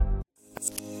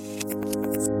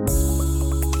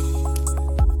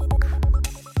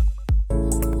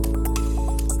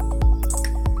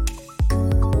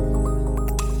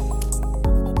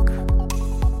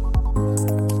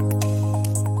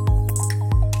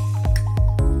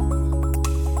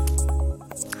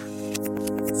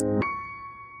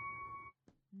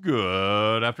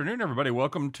afternoon, everybody.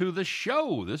 Welcome to the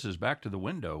show. This is Back to the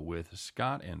Window with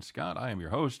Scott and Scott. I am your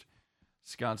host,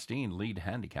 Scott Steen, lead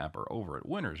handicapper over at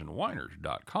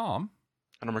winnersandwhiners.com.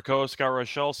 And I'm your co-host, Scott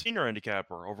Rochelle, senior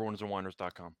handicapper over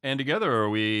winnersandwhiners.com. And together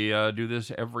we do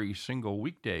this every single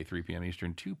weekday, 3 p.m.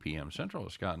 Eastern, 2 p.m. Central.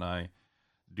 Scott and I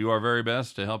do our very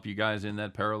best to help you guys in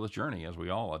that perilous journey as we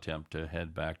all attempt to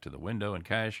head back to the window and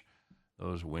cash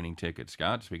those winning tickets.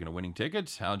 Scott, speaking of winning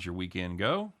tickets, how'd your weekend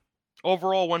go?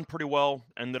 Overall, went pretty well.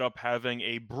 Ended up having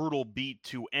a brutal beat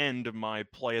to end my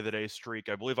play of the day streak.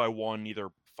 I believe I won either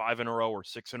 5 in a row or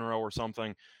 6 in a row or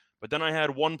something. But then I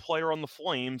had one player on the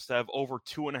Flames to have over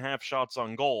 2.5 shots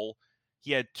on goal.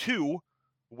 He had 2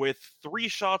 with 3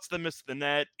 shots that missed the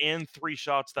net and 3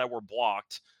 shots that were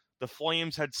blocked. The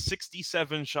Flames had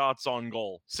 67 shots on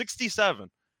goal.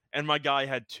 67. And my guy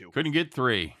had 2. Couldn't get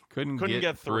 3. Couldn't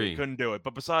get 3. Couldn't do it.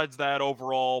 But besides that,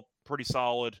 overall, pretty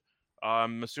solid.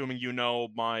 I'm assuming you know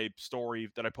my story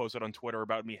that I posted on Twitter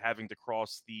about me having to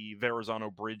cross the Verrazano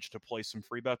Bridge to play some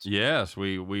free bets. Yes,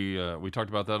 we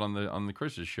talked about that on the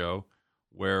Chris's show,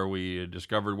 where we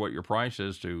discovered what your price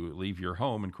is to leave your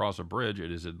home and cross a bridge.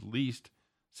 It is at least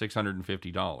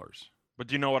 $650. But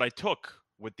do you know what I took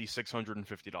with the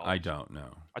 $650? I don't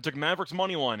know. I took Mavericks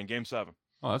money line in Game 7.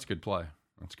 Oh, that's good play.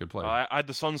 That's good play. I had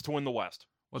the Suns to win the West,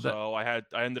 What's so I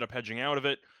ended up hedging out of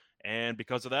it, and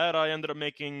because of that, I ended up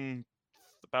making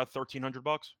about $1,300.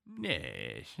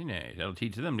 Nah, that'll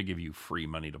teach them to give you free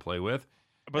money to play with.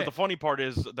 But the funny part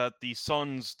is that the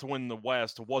Suns to win the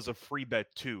West was a free bet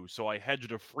too, so I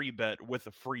hedged a free bet with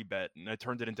a free bet, and I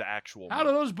turned it into actual How money.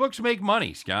 do those books make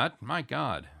money, Scott? My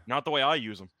God. Not the way I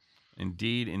use them.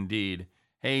 Indeed.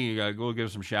 Hey, go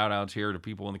give some shout-outs here to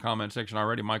people in the comment section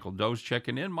already. Michael Dose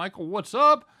checking in. Michael, what's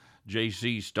up?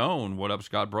 JC Stone, what up,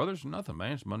 Scott Brothers? Nothing,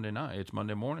 man. It's Monday night. It's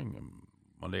Monday morning,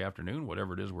 Monday afternoon,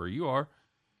 whatever it is where you are.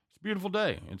 It's a beautiful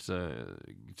day. It's a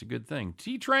good thing.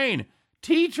 T-Train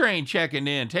checking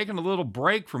in, taking a little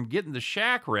break from getting the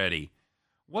shack ready.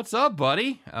 What's up,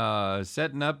 buddy?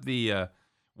 Setting up the,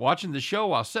 watching the show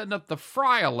while setting up the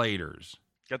fryolators.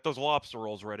 Get those lobster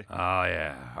rolls ready. Oh,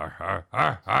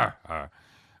 yeah.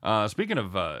 Speaking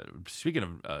of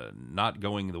not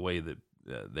going the way that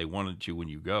they wanted you when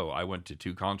you go, I went to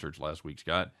 2 concerts last week,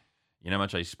 Scott. You know how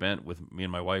much I spent with me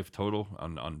and my wife total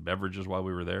on beverages while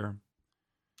we were there?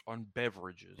 On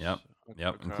beverages. Yep,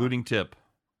 Okay. including tip.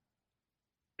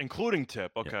 Including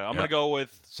tip. Okay, Yep, I'm gonna go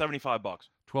with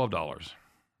 $75. $12.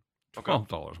 Okay.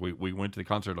 $12. We went to the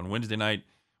concert on Wednesday night.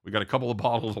 We got a couple of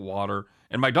bottles of water,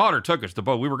 and my daughter took us to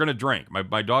both. We were going to drink.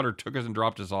 My daughter took us and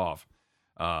dropped us off,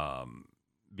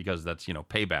 because that's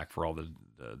payback for all the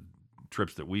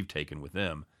trips that we've taken with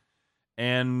them.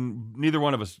 And neither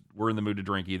one of us were in the mood to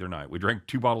drink either night. We drank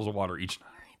 2 bottles of water each night.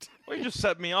 Well, you just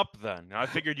set me up then. I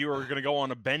figured you were gonna go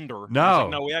on a bender. No.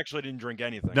 No, we actually didn't drink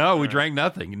anything. No, we drank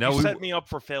nothing. No, you set me up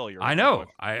for failure. I know.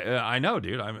 I know,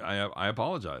 dude. I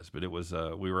apologize, but it was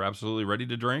we were absolutely ready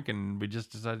to drink, and we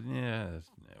just decided, we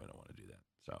don't want to do that.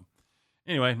 So,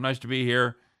 anyway, nice to be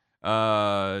here.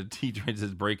 T-Trains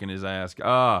is breaking his ass.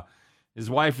 His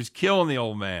wife is killing the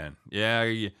old man. Yeah,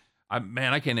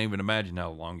 I can't even imagine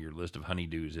how long your list of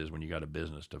honeydews is when you got a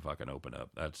business to fucking open up.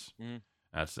 That's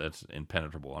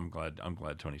impenetrable. I'm glad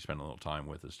Tony spent a little time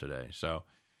with us today. So,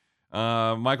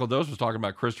 Michael Dose was talking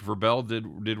about Christopher Bell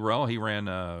did well. He ran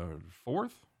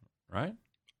 4th, right?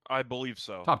 I believe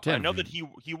so. Top 10. I know that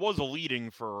he was a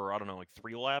leading for, I don't know, like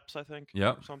 3 laps, I think.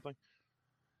 Yep. Or something.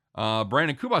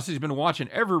 Brandon Kubas has been watching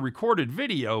every recorded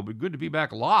video, but good to be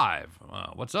back live.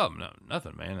 What's up? No,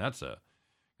 nothing, man. That's a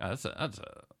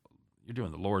you're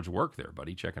doing the Lord's work there,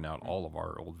 buddy, checking out all of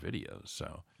our old videos.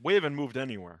 So we haven't moved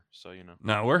anywhere, so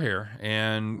No, we're here,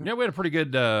 and we had a pretty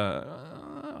good.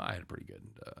 I had a pretty good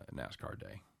NASCAR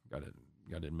day. Got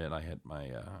to admit, I hit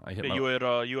my. You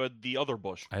had the other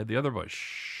Busch. I had the other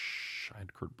Busch. I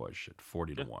had Kurt Busch at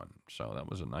 40-1, so that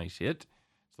was a nice hit.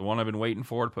 It's the one I've been waiting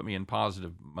for to put me in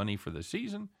positive money for the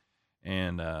season,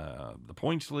 and the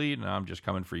points lead. And I'm just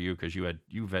coming for you because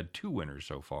you've had 2 winners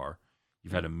so far.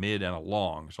 You've had a mid and a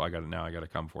long, so I got to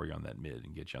come for you on that mid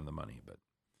and get you on the money. But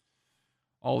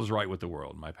all is right with the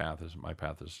world. My path is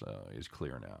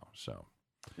clear now. So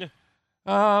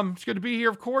it's good to be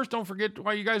here. Of course, don't forget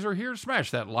while you guys are here,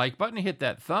 smash that like button, hit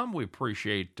that thumb. We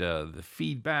appreciate the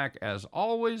feedback as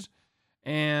always,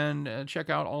 and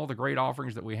check out all the great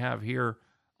offerings that we have here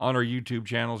on our YouTube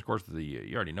channels. Of course,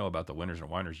 you already know about the Winners and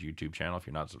Whiners YouTube channel. If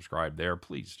you're not subscribed there,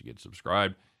 please get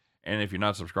subscribed. And if you're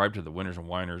not subscribed to the Winners and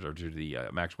Whiners or to the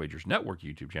Max Wagers Network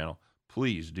YouTube channel,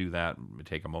 please do that.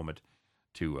 Take a moment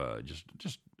to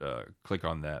just click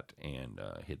on that and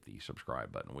hit the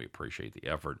subscribe button. We appreciate the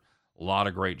effort. A lot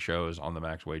of great shows on the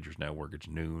Max Wagers Network. It's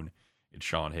noon It's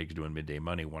Sean Higgs doing Midday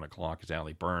Money. 1 o'clock is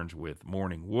Allie Burns with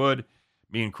Morning Wood.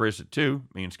 Me and Chris at 2.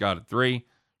 Me and Scott at 3.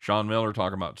 Sean Miller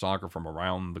talking about soccer from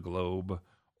around the globe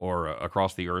or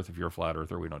across the earth if you're a flat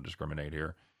earther. We don't discriminate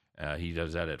here. He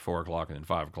does that at 4 o'clock and then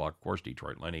 5 o'clock. Of course,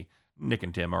 Detroit Lenny. Nick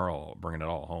and Tim are all bringing it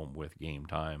all home with Game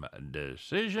Time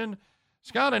Decision.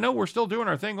 Scott, I know we're still doing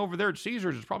our thing over there at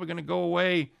Caesars. It's probably going to go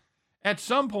away at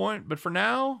some point, but for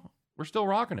now, we're still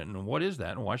rocking it. And what is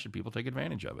that, and why should people take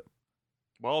advantage of it?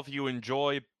 Well, if you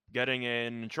enjoy getting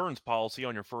an insurance policy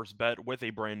on your first bet with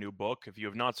a brand new book, if you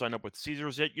have not signed up with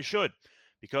Caesars yet, you should.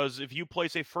 Because if you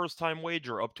place a first-time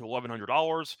wager up to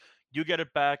 $1,100, you get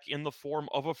it back in the form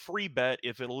of a free bet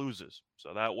if it loses.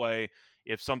 So that way,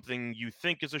 if something you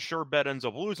think is a sure bet ends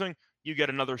up losing, you get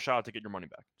another shot to get your money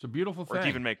back. It's a beautiful thing. Or to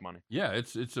even make money. Yeah,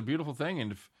 it's a beautiful thing.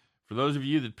 And for those of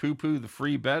you that poo-poo the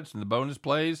free bets and the bonus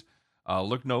plays,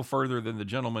 look no further than the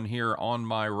gentleman here on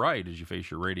my right as you face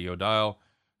your radio dial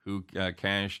who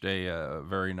cashed a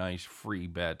very nice free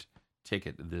bet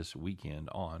ticket this weekend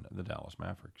on the Dallas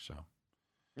Mavericks. So,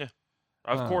 yeah.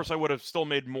 Of course, I would have still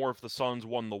made more if the Suns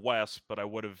won the West, but I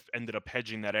would have ended up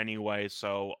hedging that anyway,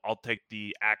 so I'll take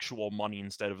the actual money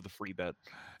instead of the free bet.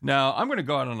 Now, I'm going to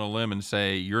go out on a limb and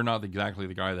say you're not exactly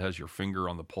the guy that has your finger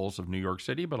on the pulse of New York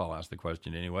City, but I'll ask the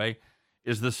question anyway.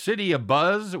 Is the city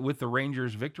abuzz with the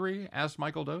Rangers' victory? Asked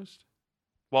Michael Dost.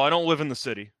 Well, I don't live in the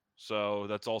city, so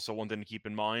that's also one thing to keep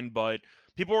in mind, but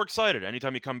people were excited.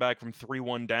 Anytime you come back from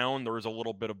 3-1 down, there is a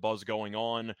little bit of buzz going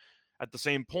on. At the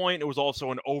same point, it was also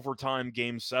an overtime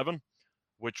Game 7,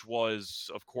 which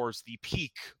was, of course, the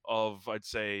peak of, I'd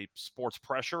say, sports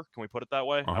pressure. Can we put it that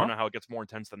way? I don't know how it gets more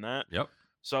intense than that. Yep.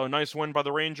 So, nice win by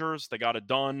the Rangers. They got it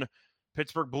done.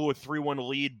 Pittsburgh blew a 3-1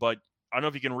 lead, but I don't know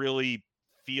if you can really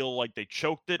feel like they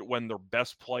choked it when their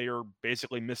best player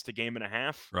basically missed a game and a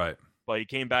half. Right. But he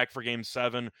came back for Game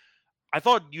 7. I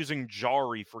thought using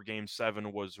Jari for Game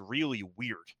 7 was really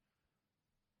weird.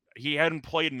 He hadn't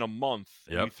played in a month,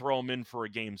 and you throw him in for a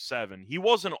Game 7. He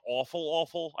wasn't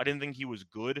awful. I didn't think he was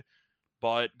good,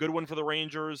 but good win for the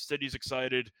Rangers. City's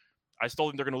excited. I still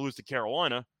think they're going to lose to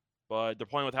Carolina, but they're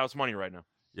playing with house money right now.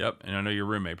 Yep, and I know your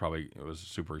roommate probably was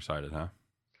super excited, huh?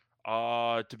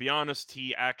 To be honest,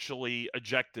 he actually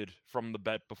ejected from the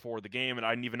bet before the game, and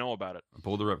I didn't even know about it.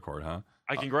 Pulled the ripcord, huh?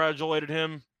 I congratulated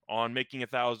him on making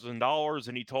 $1,000,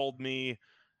 and he told me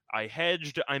I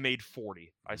hedged, I made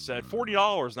 40. I said,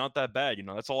 $40, not that bad. You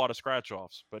know, that's a lot of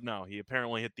scratch-offs. But no, he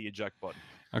apparently hit the eject button.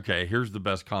 Okay, here's the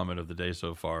best comment of the day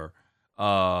so far.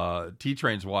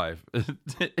 T-Train's wife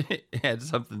had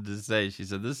something to say. She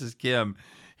said, "This is Kim.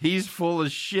 He's full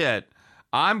of shit.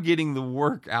 I'm getting the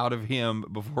work out of him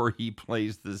before he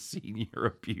plays the senior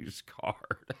abuse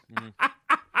card."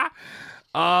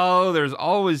 Oh, there's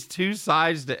always two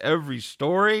sides to every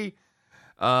story.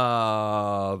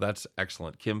 That's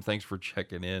excellent. Kim, thanks for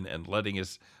checking in and letting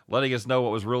us know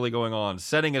what was really going on,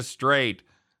 setting us straight.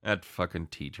 That fucking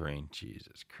T-Train,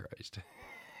 Jesus Christ.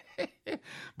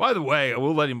 By the way,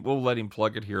 we'll let him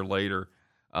plug it here later.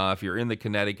 If you're in the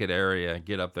Connecticut area,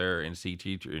 get up there and see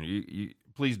T-Train. You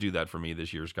please do that for me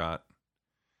this year, Scott.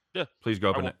 Yeah. Please go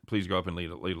up and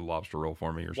lead a lobster roll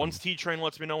for me or something. Once T-Train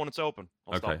lets me know when it's open,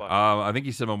 I'll okay. stop by. I think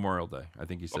he said Memorial Day. I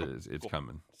think he said it's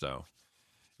coming. So,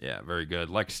 yeah, very good.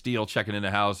 Lex Steele checking in the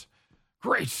house.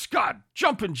 Great Scott,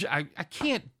 jumping. I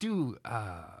can't do.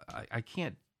 I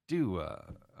can't do.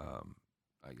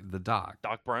 The Doc.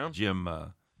 Doc Brown. Jim.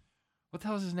 What the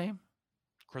hell is his name?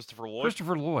 Christopher Lloyd.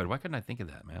 Christopher Lloyd. Why couldn't I think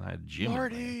of that, man? I had Jim.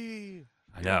 Marty.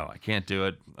 I know. I can't do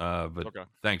it. But okay.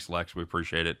 Thanks, Lex. We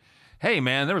appreciate it. Hey,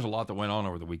 man, there was a lot that went on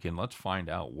over the weekend. Let's find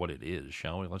out what it is,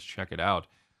 shall we? Let's check it out.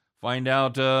 Find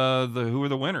out who are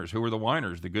the winners, who are the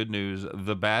whiners, the good news,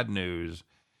 the bad news.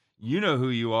 You know who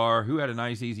you are, who had a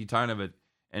nice, easy time of it,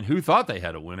 and who thought they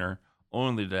had a winner,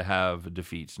 only to have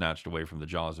defeat snatched away from the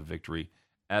jaws of victory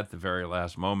at the very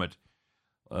last moment.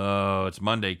 Oh, it's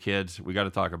Monday, kids. We got to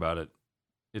talk about it.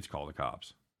 It's Call the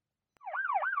Cops.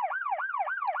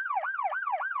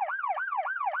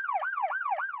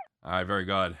 All right, very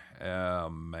good. Oh,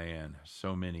 man,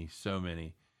 so many.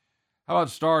 How about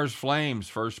Stars Flames?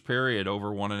 First period, over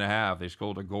 1.5. They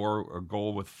scored a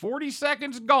goal with 40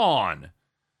 seconds gone.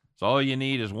 So all you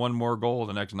need is one more goal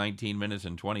the next 19 minutes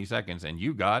and 20 seconds, and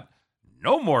you got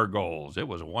no more goals. It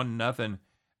was 1-0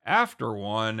 after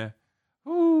one.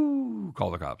 Ooh, Call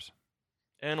the Cops.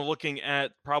 And looking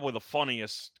at probably the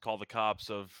funniest Call the Cops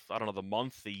of, I don't know, the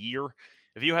month, the year.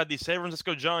 If you had the San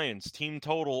Francisco Giants team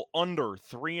total under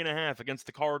 3.5 against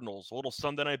the Cardinals, a little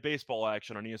Sunday Night Baseball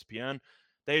action on ESPN,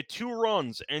 they had 2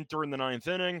 runs enter in the 9th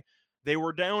inning. They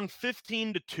were down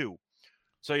 15-2.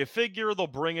 So you figure they'll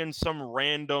bring in some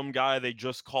random guy they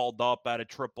just called up out of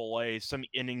AAA, some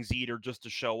innings eater just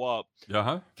to show up.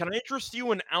 Uh-huh. Can I interest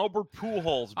you in Albert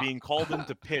Pujols being called in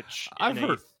to pitch I've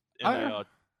heard. in a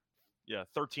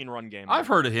 13-run game? I've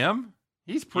heard of him.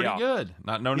 He's pretty Yeah. good.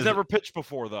 Not known He's as never pitched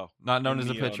before, though. not known in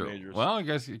as a the, pitcher. majors. Well, I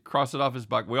guess you cross it off his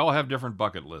bucket. We all have different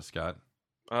bucket lists, Scott.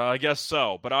 I guess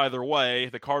so. But either way,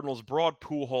 the Cardinals brought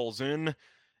Pujols in,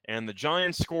 and the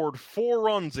Giants scored 4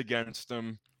 runs against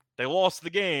him. They lost the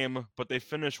game, but they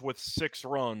finished with 6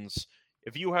 runs.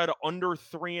 If you had under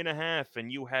 3.5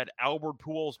 and you had Albert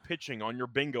Pujols pitching on your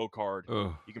bingo card,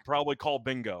 Oh, you can probably call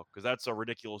bingo because that's a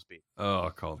ridiculous beat.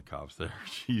 I'll call the cops there.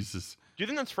 Jesus. Do you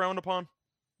think that's frowned upon?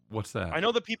 What's that? I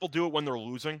know that people do it when they're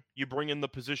losing. You bring in the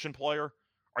position player.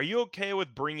 Are you okay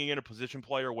with bringing in a position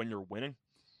player when you're winning?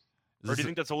 Or do you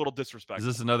think that's a little disrespectful?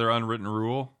 Is this another unwritten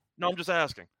rule? No, I'm just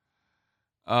asking.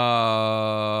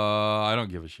 I don't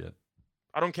give a shit.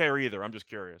 I don't care either. I'm just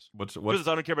curious. What's Because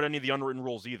I don't care about any of the unwritten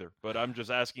rules either. But I'm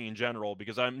just asking in general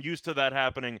because I'm used to that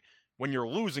happening when you're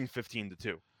losing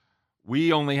 15-2.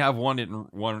 we only have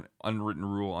one unwritten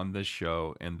rule on this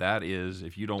show, and that is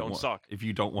if you don't suck. If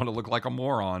you don't want to look like a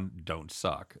moron, don't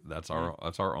suck. That's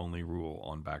our only rule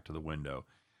on Back to the Window.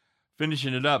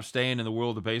 Finishing it up, staying in the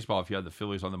world of baseball. If you had the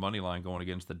Phillies on the money line going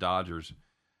against the Dodgers,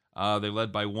 they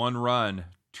led by 1 run,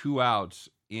 2 outs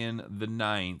in the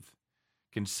 9th.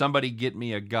 Can somebody get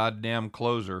me a goddamn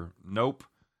closer? Nope.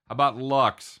 How about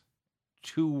Lux?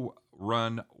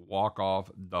 2-run walk-off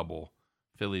double.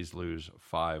 Phillies lose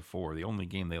 5-4. The only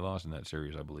game they lost in that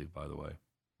series, I believe, by the way.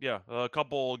 Yeah, a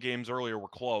couple games earlier were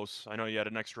close. I know you had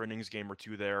an extra innings game or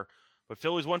two there. But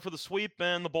Phillies went for the sweep,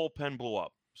 and the bullpen blew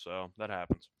up. So that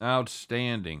happens.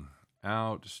 Outstanding.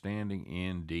 Outstanding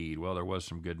indeed. Well, there was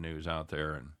some good news out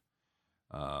there. And,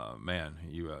 man,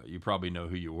 you probably know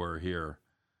who you were here.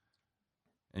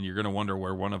 And you're going to wonder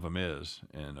where one of them is.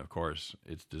 And, of course,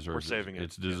 it deserves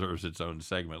its own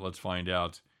segment. Let's find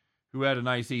out who had a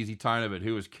nice, easy time of it,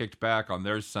 who was kicked back on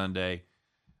their Sunday.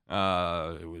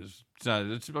 I'm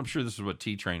sure this is what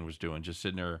T-Train was doing, just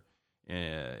sitting there.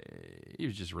 He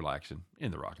was just relaxing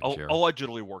in the rocking chair.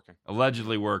 Allegedly working.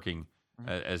 Allegedly working,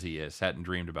 as he sat and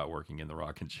dreamed about working in the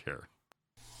rocking chair.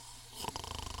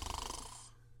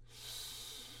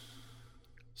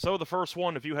 So the first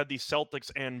one, if you had the Celtics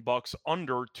and Bucks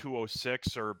under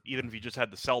 206, or even if you just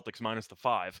had the Celtics minus the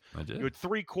 5, I did. you had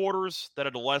 3 quarters that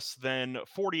had less than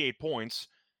 48 points,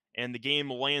 and the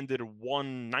game landed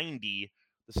 190.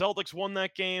 The Celtics won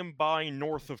that game by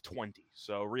north of 20.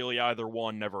 So really either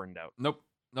one, never in doubt. Nope,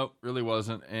 really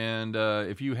wasn't. And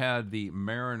if you had the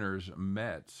Mariners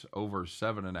Mets over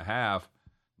 7.5,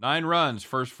 9 runs,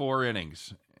 first 4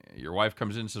 innings. Your wife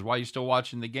comes in and says, "Why are you still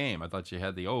watching the game? I thought you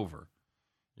had the over."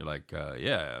 You're like,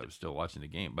 yeah, I was still watching the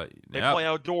game. But they play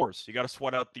outdoors. You got to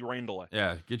sweat out the rain delay.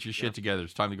 Yeah, get your shit together.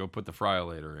 It's time to go put the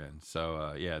Fryolator in.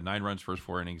 So, 9 runs, first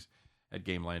 4 innings. That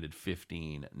game landed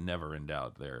 15. Never in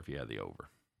doubt there if you had the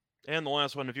over. And the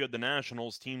last one, if you had the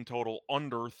Nationals, team total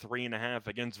under 3.5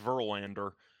 against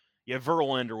Verlander. Yeah,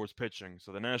 Verlander was pitching,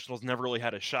 so the Nationals never really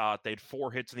had a shot. They had 4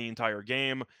 hits in the entire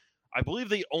game. I believe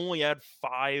they only had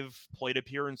 5 plate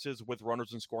appearances with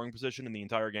runners in scoring position in the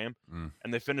entire game,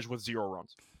 and they finished with 0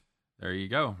 runs. There you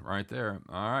go, right there.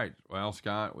 All right. Well,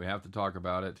 Scott, we have to talk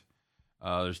about it.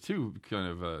 There's 2 kind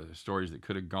of stories that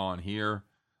could have gone here,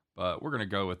 but we're going to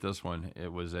go with this one.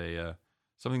 It was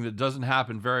something that doesn't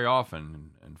happen very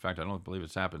often. In fact, I don't believe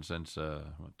it's happened since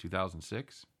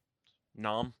 2006.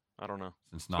 Nam? I don't know.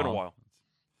 Since it's been a while.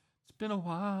 It's been a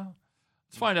while.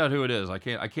 Let's find out who it is. I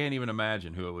can't even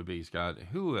imagine who it would be, Scott.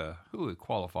 Who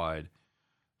qualified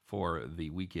for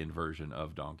the weekend version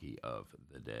of Donkey of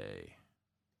the Day?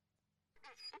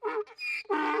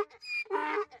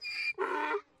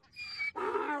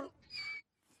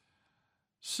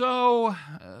 So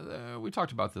we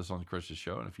talked about this on Chris's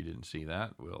show, and if you didn't see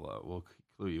that, we'll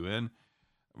clue you in.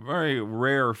 A very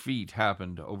rare feat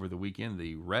happened over the weekend.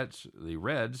 The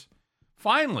Reds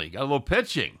finally got a little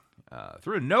pitching.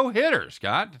 Threw a no-hitter,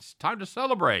 Scott. It's time to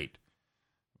celebrate.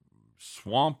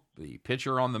 Swamp the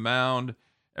pitcher on the mound.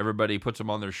 Everybody puts him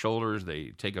on their shoulders. They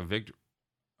take a victory.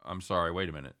 I'm sorry, wait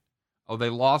a minute. Oh, they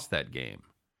lost that game.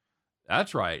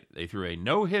 That's right. They threw a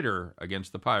no-hitter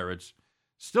against the Pirates.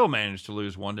 Still managed to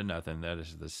lose 1-0. That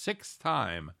is the 6th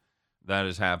time that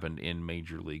has happened in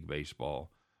Major League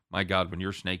Baseball. My God, when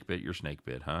you're snake bit,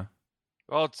 huh?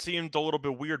 Well, it seemed a little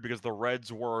bit weird because the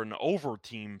Reds were an over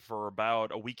team for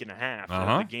about a week and a half.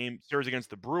 The series against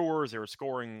the Brewers, they were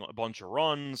scoring a bunch of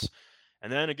runs.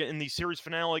 And then again, in the series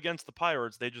finale against the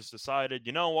Pirates, they just decided,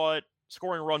 you know what?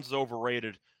 Scoring runs is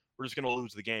overrated. We're just going to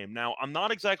lose the game. Now, I'm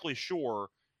not exactly sure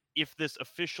if this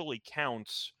officially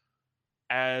counts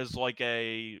as like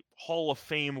a Hall of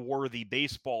Fame worthy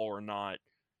baseball or not,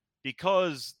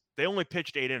 because they only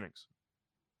pitched 8 innings.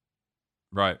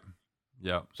 Right.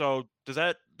 Yeah. So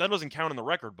that doesn't count in the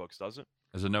record books, does it?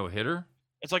 As a no-hitter?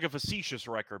 It's like a facetious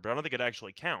record, but I don't think it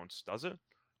actually counts, does it?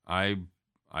 I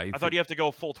thought you have to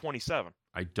go full 27.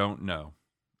 I don't know.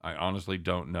 I honestly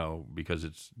don't know because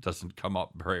it doesn't come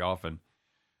up very often.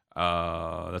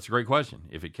 That's a great question.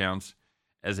 If it counts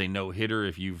as a no-hitter,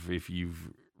 if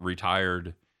you've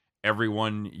retired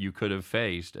everyone you could have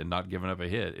faced and not given up a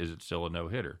hit, is it still a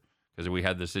no-hitter? Because we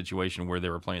had the situation where they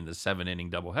were playing the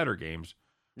 7-inning doubleheader games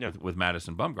with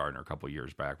Madison Bumgarner a couple of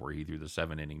years back, where he threw the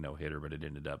 7-inning no-hitter, but it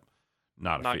ended up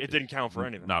it didn't count for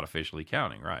anything. Not officially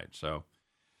counting, right? So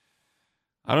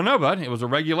I don't know, bud. It was a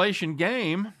regulation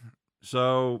game,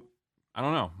 so I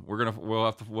don't know. We'll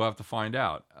have to find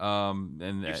out.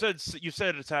 And you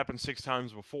said it's happened 6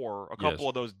 times before. A couple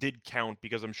of those did count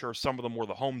because I'm sure some of them were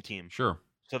the home team. Sure.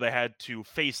 So they had to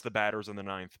face the batters in the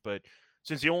 9th. But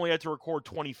since you only had to record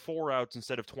 24 outs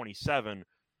instead of 27,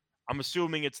 I'm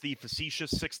assuming it's the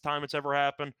facetious 6th time it's ever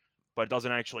happened, but it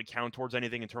doesn't actually count towards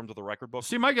anything in terms of the record book.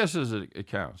 See, my guess is it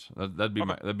counts. That'd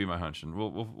be my hunch, and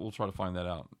we'll try to find that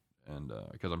out. And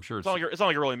because I'm sure it's not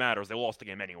like it really matters. They lost the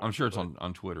game anyway. I'm sure it's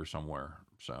on Twitter somewhere.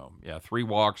 So yeah, 3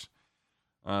 walks.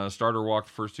 Starter walked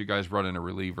the first 2 guys, brought in a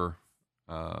reliever.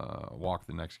 Walked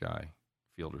the next guy.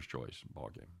 Fielder's choice ball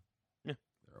game. Yeah,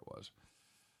 there it was.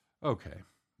 Okay,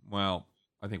 well,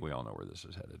 I think we all know where this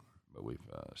is headed, but we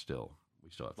still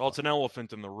have. Well, it's an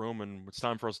elephant in the room, and it's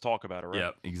time for us to talk about it, right?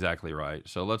 Yeah, exactly right.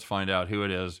 So let's find out who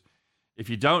it is. If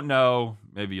you don't know,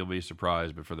 maybe you'll be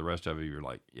surprised, but for the rest of you, you're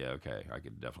like, yeah, okay, I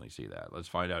could definitely see that. Let's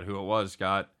find out who it was,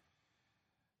 Scott.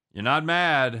 You're not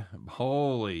mad.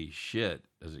 Holy shit.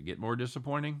 Does it get more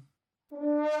disappointing?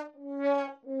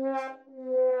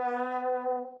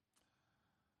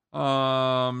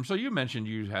 So you mentioned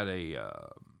you had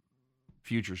a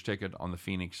futures ticket on the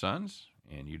Phoenix Suns,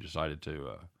 and you decided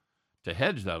to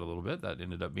hedge that a little bit. That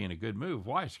ended up being a good move.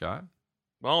 Why, Scott?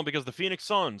 Well, because the Phoenix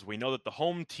Suns, we know that the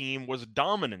home team was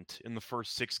dominant in the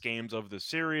first 6 games of the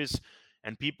series,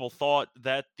 and people thought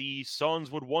that the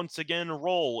Suns would once again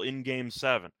roll in Game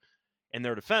 7. In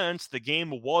their defense, the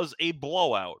game was a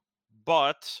blowout,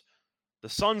 but the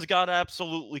Suns got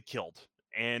absolutely killed.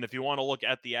 And if you want to look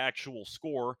at the actual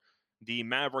score, the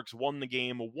Mavericks won the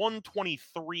game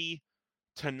 123-90.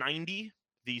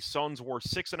 The Suns were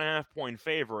 6.5-point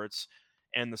favorites,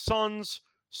 and the Suns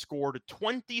scored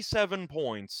 27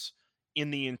 points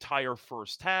in the entire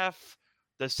first half,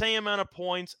 the same amount of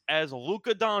points as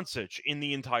Luka Doncic in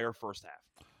the entire first half.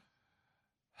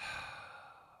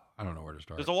 I don't know where to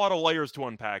start. There's a lot of layers to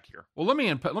unpack here. Well, let me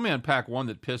unpack one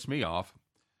that pissed me off.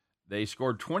 They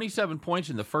scored 27 points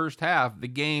in the first half. The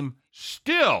game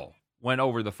still went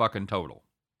over the fucking total.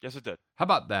 Yes, it did. How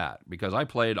about that? Because I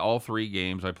played all 3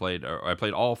 games. I played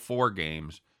all 4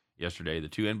 games yesterday, the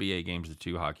 2 NBA games, the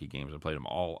 2 hockey games. I played them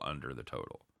all under the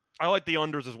total. I like the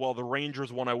unders as well. The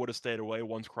Rangers one I would have stayed away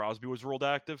once Crosby was ruled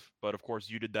active, but of course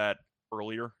you did that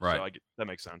earlier, right? So that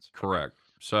makes sense. Correct.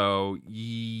 So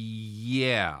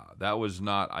yeah, that was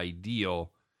not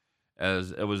ideal. As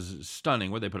it was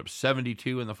stunning. What, they put up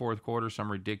 72 in the fourth quarter,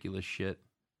 some ridiculous shit.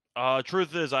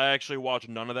 Truth is, I actually watched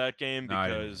none of that game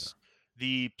because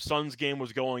the Suns game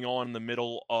was going on in the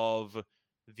middle of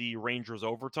the Rangers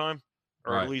overtime.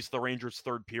 Or right. At least the Rangers'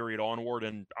 third period onward,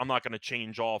 and I'm not going to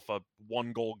change off a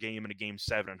 1-goal game in a Game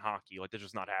 7 in hockey. Like, that's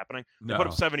just not happening. They put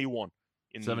up 71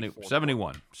 in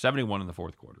 71 in the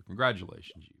fourth quarter.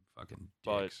 Congratulations, you fucking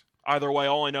dicks. But either way,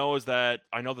 all I know is that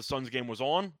I know the Suns game was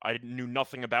on. I knew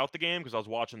nothing about the game because I was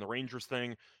watching the Rangers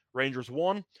thing. Rangers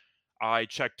won. I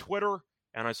checked Twitter,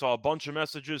 and I saw a bunch of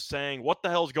messages saying, what the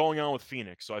hell's going on with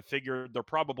Phoenix? So I figured they're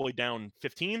probably down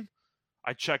 15.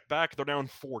 I checked back. They're down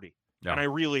 40. Yeah. And I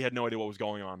really had no idea what was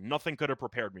going on. Nothing could have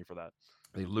prepared me for that.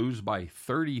 They lose by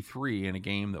 33 in a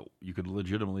game that you could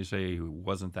legitimately say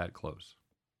wasn't that close.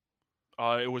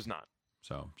 It was not.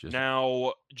 So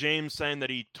now, James saying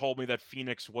that he told me that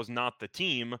Phoenix was not the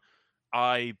team,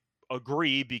 I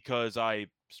agree because I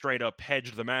straight up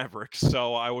hedged the Mavericks.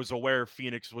 So I was aware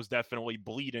Phoenix was definitely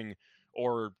bleeding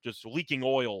or just leaking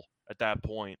oil at that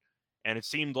point. And it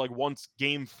seemed like once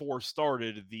Game 4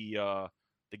 started, the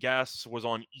gas was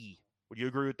on E. Would you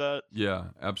agree with that? Yeah,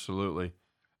 absolutely.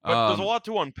 But there's a lot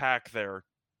to unpack there.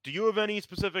 Do you have any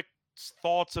specific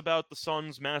thoughts about the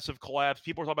Suns' massive collapse?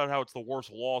 People are talking about how it's the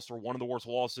worst loss or one of the worst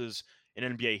losses in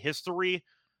NBA history.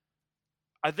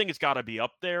 I think it's got to be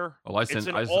up there. Well, it's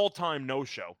an all-time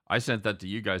no-show. I sent that to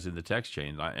you guys in the text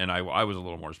chain, and I was a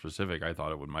little more specific. I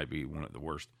thought it might be one of the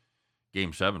worst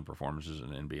Game 7 performances in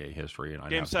NBA history. And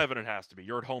Game 7, it has to be.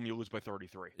 You're at home, you lose by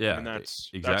 33. Yeah, and that's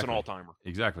exactly. an all-timer.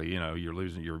 Exactly. You're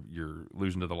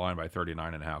losing to the line by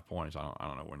 39.5 points. I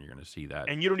don't know when you're going to see that.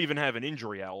 And you don't even have an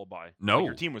injury alibi. No, like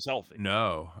your team was healthy.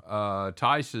 No.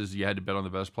 Ty says you had to bet on the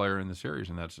best player in the series,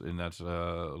 and that's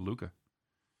Luka.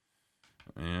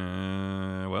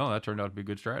 Well, that turned out to be a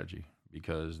good strategy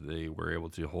because they were able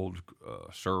to hold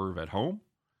serve at home.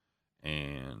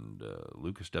 And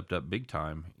Luka stepped up big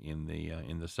time in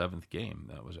the seventh game.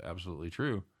 That was absolutely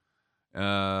true.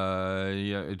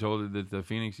 I told her that the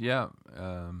Phoenix.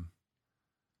 I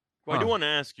do want to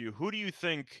ask you, who do you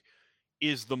think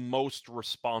is the most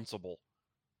responsible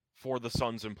for the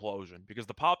Suns' implosion? Because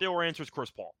the popular answer is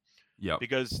Chris Paul. Yeah.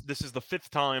 Because this is the 5th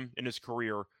time in his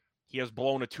career he has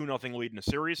blown a 2-0 lead in a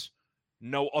series.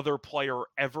 No other player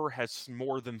ever has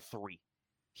more than 3.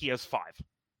 He has 5.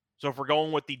 So if we're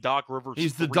going with the Doc Rivers,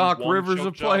 he's the Doc Rivers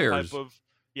of players.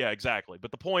 Yeah, exactly. But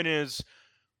the point is,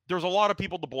 there's a lot of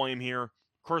people to blame here.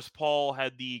 Chris Paul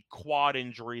had the quad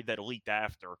injury that leaked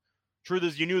after. Truth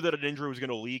is, you knew that an injury was going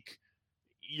to leak.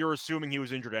 You're assuming he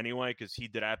was injured anyway because he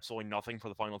did absolutely nothing for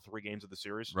the final 3 games of the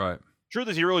series. Right. Truth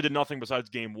is, he really did nothing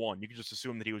besides game 1. You could just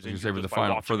assume that he was injured.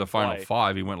 For the final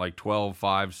 5, he went like 12,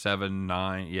 5, 7,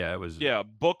 9. Yeah, it was. Yeah,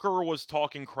 Booker was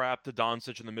talking crap to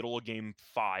Doncic in the middle of game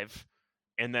 5.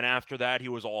 And then after that, he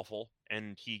was awful,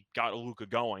 and he got Luka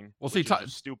going. Well, see,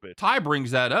 stupid. Ty brings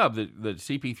that up that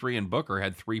CP3 and Booker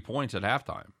had 3 points at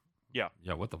halftime. Yeah.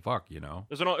 Yeah, what the fuck, It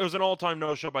was an all-time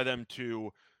no-show by them,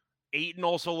 too. Ayton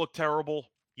also looked terrible.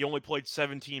 He only played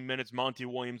 17 minutes. Monty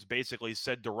Williams basically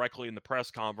said directly in the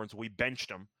press conference, we benched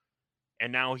him,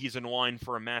 and now he's in line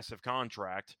for a massive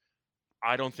contract.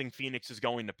 I don't think Phoenix is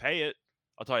going to pay it.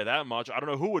 I'll tell you that much. I don't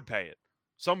know who would pay it.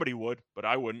 Somebody would, but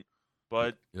I wouldn't.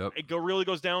 But It really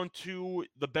goes down to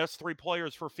the best 3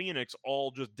 players for Phoenix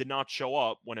all just did not show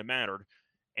up when it mattered.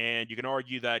 And you can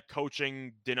argue that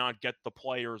coaching did not get the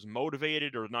players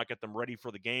motivated or not get them ready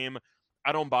for the game.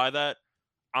 I don't buy that.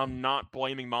 I'm not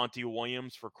blaming Monty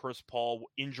Williams for Chris Paul,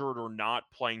 injured or not,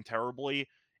 playing terribly,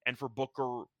 and for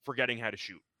Booker forgetting how to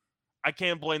shoot. I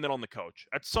can't blame that on the coach.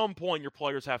 At some point, your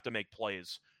players have to make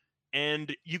plays.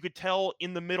 And you could tell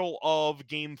in the middle of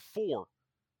game 4,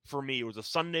 for me, it was a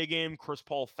Sunday game. Chris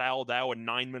Paul fouled out with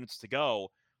 9 minutes to go.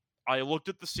 I looked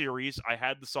at the series. I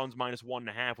had the Suns minus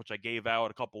 1.5, which I gave out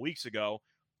a couple weeks ago.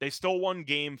 They still won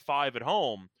game 5 at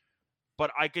home, but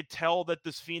I could tell that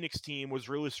this Phoenix team was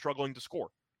really struggling to score.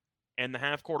 And the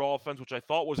half-court offense, which I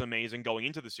thought was amazing going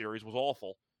into the series, was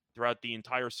awful throughout the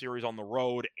entire series on the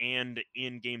road and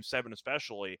in game 7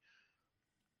 especially.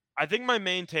 I think my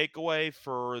main takeaway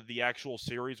for the actual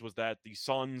series was that the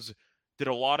Suns did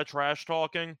a lot of trash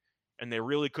talking, and they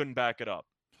really couldn't back it up.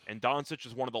 And Doncic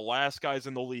is one of the last guys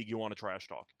in the league you want to trash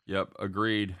talk. Yep,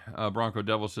 agreed. Bronco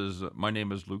Devil says, my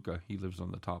name is Luka. He lives on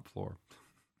the top floor.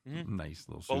 Mm-hmm. Nice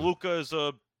little suit. Well, Luka is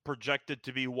projected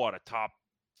to be, a top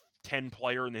 10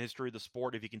 player in the history of the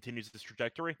sport if he continues this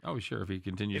trajectory? Oh, sure. If he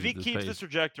continues If he keeps this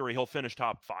trajectory, he'll finish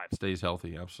top 5. Stays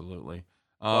healthy, absolutely.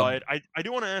 But I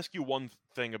do want to ask you one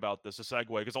thing about this, a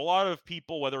segue, because a lot of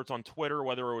people, whether it's on Twitter,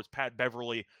 whether it was Pat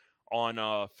Beverly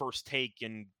on First Take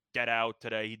and Get Out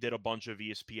today. He did a bunch of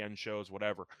ESPN shows,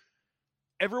 whatever.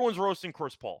 Everyone's roasting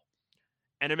Chris Paul.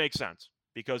 And it makes sense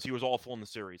because he was awful in the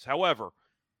series. However,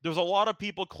 there's a lot of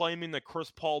people claiming that Chris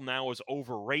Paul now is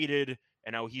overrated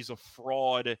and how he's a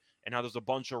fraud and how there's a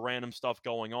bunch of random stuff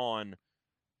going on.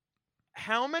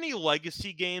 How many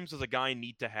legacy games does a guy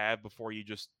need to have before you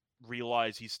just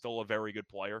realize he's still a very good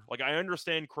player? Like, I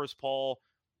understand Chris Paul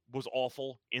was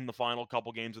awful in the final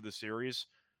couple games of the series,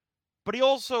 but he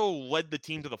also led the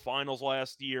team to the finals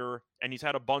last year, and he's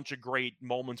had a bunch of great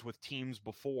moments with teams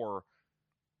before.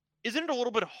 Isn't it a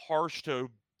little bit harsh to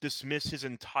dismiss his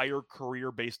entire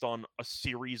career based on a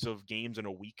series of games in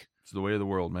a week? It's the way of the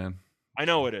world, man. I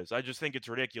know it is. I just think it's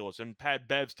ridiculous. And Pat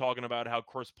Bev's talking about how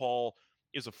Chris Paul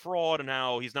is a fraud and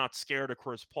how he's not scared of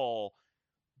Chris Paul.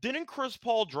 Didn't Chris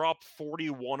Paul drop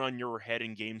 41 on your head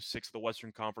in Game 6 of the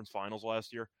Western Conference Finals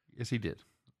last year? Yes, he did.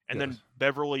 And then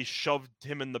Beverly shoved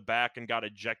him in the back and got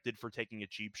ejected for taking a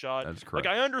cheap shot. That's correct.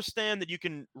 Like, I understand that you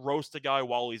can roast a guy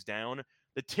while he's down.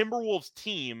 The Timberwolves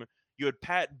team, you had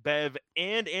Pat Bev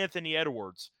and Anthony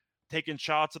Edwards taking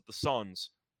shots at the Suns.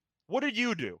 What did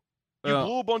you do? You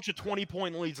blew a bunch of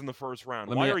 20-point leads in the first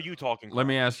round. Why are you talking? Let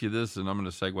me ask you this, and I'm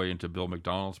going to segue into Bill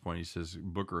McDonald's point. He says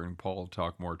Booker and Paul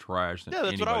talk more trash than that's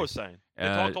anybody. What I was saying. They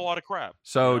talked a lot of crap.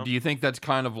 So do you think that's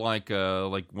kind of like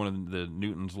one of the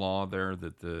Newton's law there,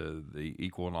 that the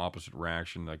equal and opposite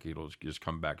reaction, like it'll just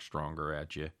come back stronger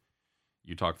at you?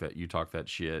 You talk that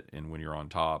shit, and when you're on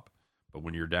top, but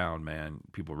when you're down, man,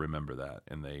 people remember that,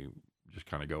 and they just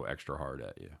kind of go extra hard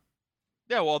at you.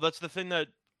 Yeah, well, that's the thing that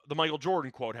the Michael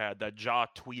Jordan quote had that Ja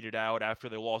tweeted out after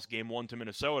they lost Game 1 to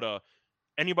Minnesota.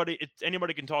 Anybody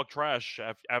can talk trash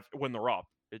when they're up.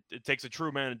 It takes a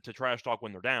true man to trash talk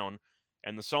when they're down,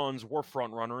 and the Suns were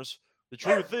front runners. The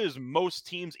truth is, most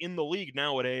teams in the league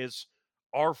nowadays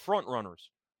are front runners.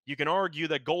 You can argue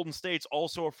that Golden State's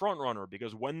also a front runner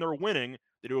because when they're winning,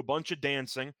 they do a bunch of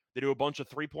dancing, they do a bunch of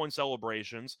three-point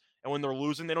celebrations, and when they're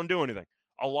losing, they don't do anything.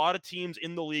 A lot of teams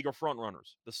in the league are front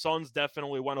runners. The Suns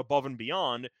definitely went above and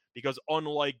beyond because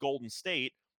unlike Golden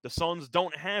State, the Suns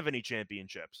don't have any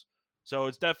championships. So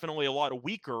it's definitely a lot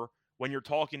weaker when you're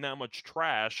talking that much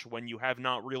trash when you have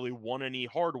not really won any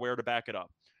hardware to back it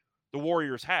up. The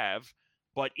Warriors have,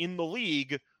 but in the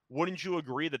league, wouldn't you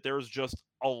agree that there's just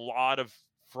a lot of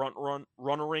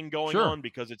runnering going Sure. on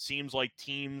because it seems like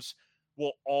teams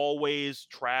will always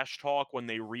trash talk when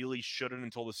they really shouldn't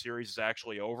until the series is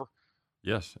actually over?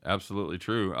 Yes, absolutely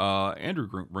true.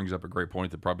 Andrew brings up a great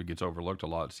point that probably gets overlooked a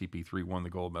lot. CP3 won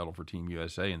the gold medal for Team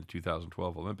USA in the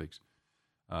 2012 Olympics.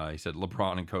 He said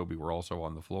LeBron and Kobe were also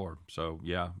on the floor. So,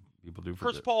 yeah, people do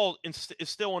forget. Chris Paul is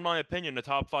still, in my opinion, a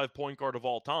top 5 point guard of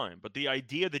all time. But the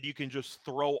idea that you can just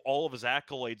throw all of his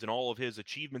accolades and all of his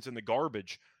achievements in the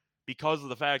garbage because of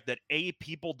the fact that, A,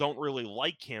 people don't really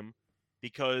like him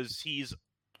because he's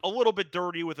a little bit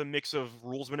dirty with a mix of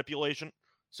rules manipulation.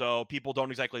 So people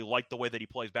don't exactly like the way that he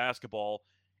plays basketball.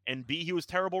 And B, he was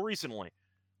terrible recently.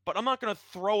 But I'm not going to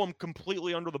throw him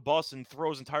completely under the bus and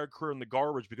throw his entire career in the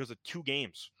garbage because of 2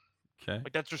 games. Okay.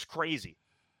 Like, that's just crazy.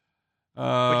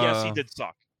 But yes, he Uh, did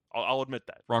suck. I'll admit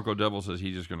that. Bronco Devil says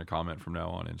he's just going to comment from now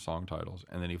on in song titles.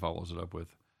 And then he follows it up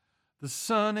with, "The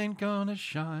sun ain't gonna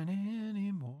shine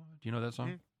anymore." Do you know that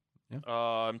song?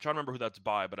 I'm trying to remember who that's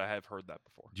by, but I have heard that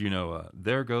before. Do you know,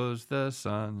 "There Goes the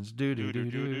Suns,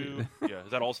 do-do-do-do"? Yeah,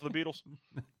 is that also the Beatles?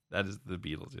 That is the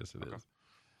Beatles, yes it is.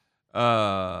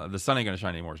 The Sun Ain't Gonna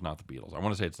Shine Anymore is not the Beatles. I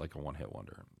want to say it's like a one-hit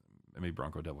wonder. Maybe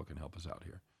Bronco Devil can help us out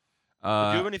here. Do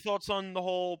you have any thoughts on the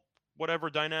whole whatever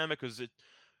dynamic? Because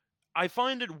I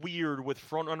find it weird with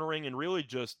front runnering and really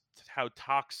just how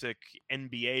toxic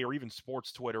NBA or even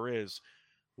sports Twitter is.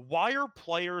 Why are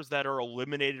players that are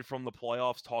eliminated from the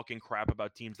playoffs talking crap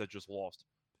about teams that just lost?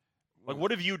 Like,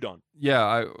 what have you done?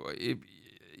 Yeah,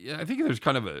 I think it's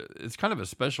kind of a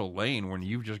special lane when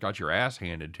you've just got your ass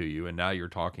handed to you and now you're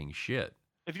talking shit.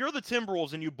 If you're the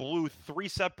Timberwolves and you blew 3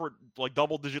 separate like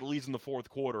double-digit leads in the fourth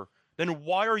quarter, then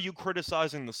why are you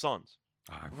criticizing the Suns?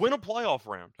 Win a playoff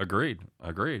round. Agreed.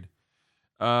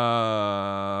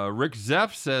 Rick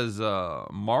Zeff says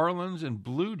Marlins and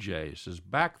Blue Jays says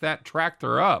back that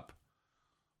tractor up.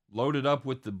 Loaded up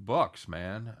with the Bucks,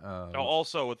 man.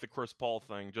 Also with the Chris Paul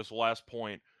thing, just last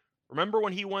point. Remember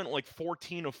when he went like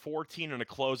 14 of 14 in a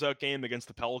closeout game against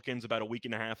the Pelicans about a week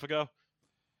and a half ago?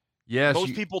 Yes.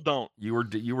 Most people don't. You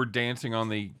were dancing on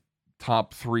the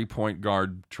top 3-point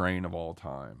guard train of all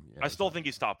time. Yes. I still think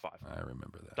he's top 5. I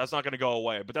remember that. That's not going to go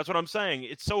away. But that's what I'm saying.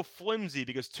 It's so flimsy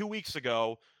because 2 weeks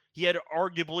ago, he had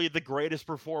arguably the greatest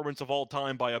performance of all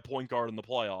time by a point guard in the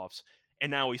playoffs, and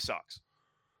now he sucks.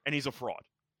 And he's a fraud.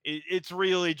 It's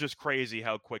really just crazy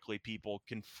how quickly people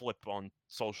can flip on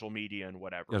social media and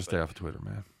whatever. You gotta stay off of Twitter,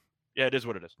 man. Yeah, it is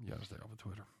what it is. You gotta stay off of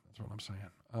Twitter. That's what I'm saying.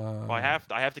 Well, I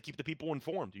have to keep the people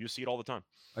informed. You see it all the time.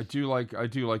 I do like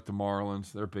the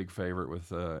Marlins. They're a big favorite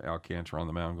with Alcantara on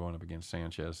the mound going up against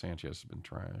Sanchez. Sanchez has been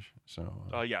trash. So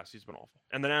yes, he's been awful.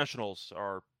 And the Nationals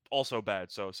are also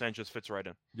bad. So Sanchez fits right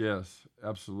in. Yes,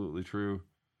 absolutely true.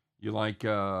 You like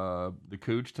the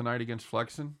Cooch tonight against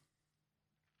Flexen?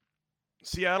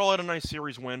 Seattle had a nice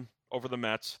series win over the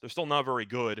Mets. They're still not very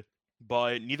good,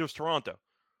 but neither's Toronto.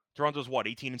 Toronto's what,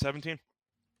 18 and 17?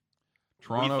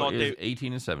 Toronto is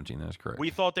 18 and 17. That's correct. We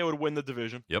thought they would win the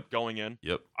division. Yep. Going in.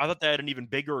 Yep. I thought they had an even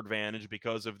bigger advantage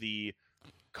because of the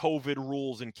COVID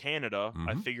rules in Canada. Mm-hmm.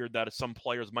 I figured that some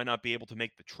players might not be able to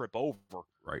make the trip over.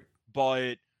 Right.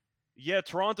 But yeah,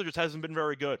 Toronto just hasn't been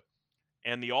very good.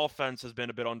 And the offense has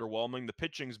been a bit underwhelming. The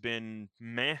pitching's been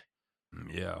meh.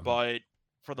 Yeah. But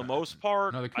for the most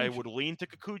part, no, I would lean to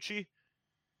Kikuchi.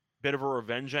 Bit of a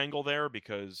revenge angle there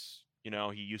because,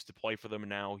 he used to play for them and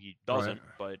now he doesn't.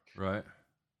 Right.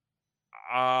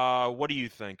 But what do you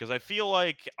think? Because I feel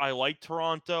like I like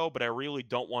Toronto, but I really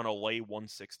don't want to lay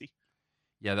 160.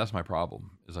 Yeah, that's my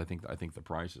problem. I think the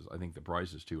price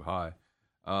is too high.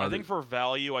 I think for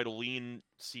value, I'd lean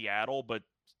Seattle, but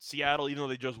Seattle, even though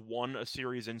they just won a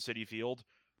series in Citi Field,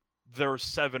 they're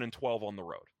 7-12 on the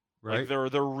road. Right.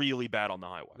 Like they're really bad on the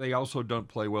highway. They also don't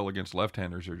play well against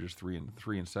left-handers. They're just 3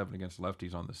 and 7 against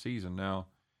lefties on the season. Now,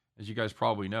 as you guys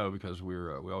probably know, because we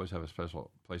always have a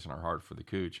special place in our heart for the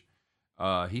Cooch.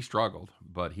 He struggled,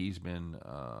 but he's been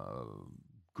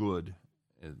good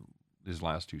in his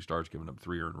last 2 starts, giving up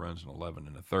 3 earned runs and 11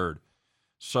 in a third.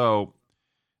 So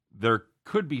there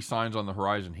could be signs on the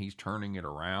horizon he's turning it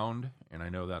around, and I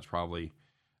know that's probably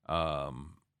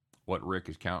what Rick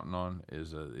is counting on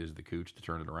is the Cooch to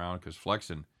turn it around, because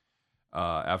Flexen,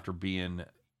 after being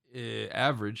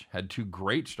average, had 2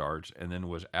 great starts and then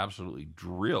was absolutely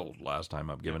drilled last time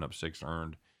up, giving up 6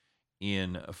 earned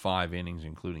in 5 innings,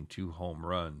 including 2 home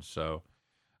runs. So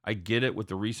I get it with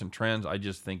the recent trends. I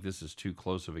just think this is too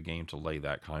close of a game to lay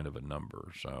that kind of a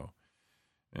number. So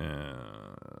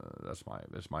that's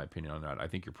my opinion on that. I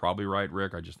think you're probably right,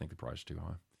 Rick. I just think the price is too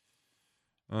high.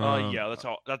 Yeah,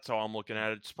 that's how I'm looking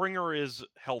at it. Springer is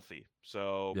healthy,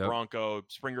 so Yep. Bronco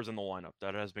Springer's in the lineup.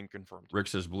 That has been confirmed. Rick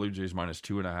says Blue Jays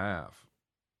 -2.5.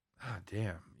 Ah,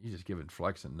 damn, you're just giving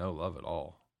Flexen no love at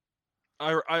all.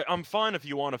 I'm fine if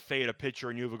you want to fade a pitcher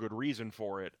and you have a good reason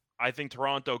for it. I think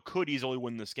Toronto could easily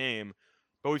win this game,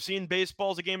 but we've seen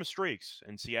baseball's a game of streaks,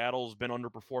 and Seattle's been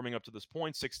underperforming up to this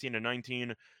point,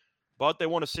 16-19. But they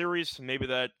won a series. Maybe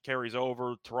that carries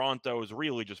over. Toronto has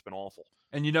really just been awful.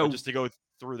 And just to go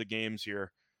through the games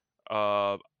here.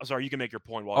 Sorry, you can make your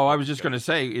point. I was just going to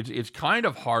say it's kind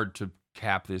of hard to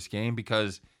cap this game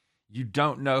because you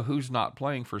don't know who's not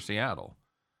playing for Seattle.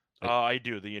 I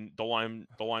do. The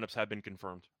lineups have been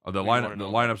confirmed. Oh, the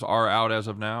lineups are out as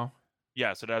of now.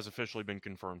 Yes, it has officially been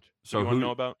confirmed. So you want to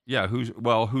know about? Yeah, who's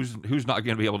not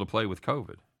going to be able to play with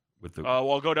COVID?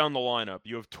 Well, I'll go down the lineup.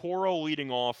 You have Toro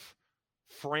leading off,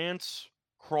 France,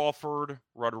 Crawford,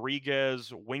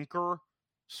 Rodriguez, Winker,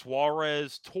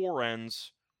 Suarez,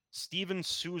 Torrens, Steven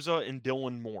Souza, and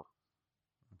Dylan Moore.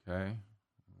 Okay,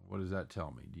 what does that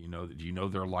tell me? Do you know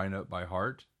their lineup by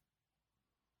heart?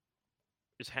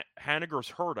 Is Haniger's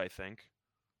hurt, I think.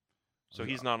 So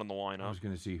he's not in the lineup. I was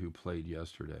going to see who played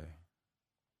yesterday.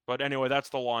 But anyway, that's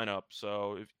the lineup.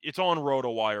 So it's on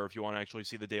RotoWire if you want to actually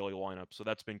see the daily lineup. So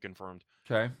that's been confirmed.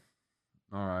 Okay.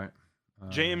 All right.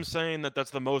 James saying that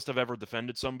that's the most I've ever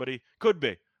defended somebody. Could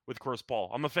be with Chris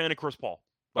Paul. I'm a fan of Chris Paul.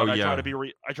 But I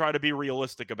try to be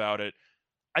realistic about it.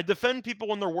 I defend people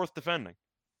when they're worth defending.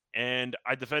 And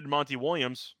I defend Monty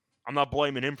Williams. I'm not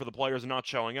blaming him for the players not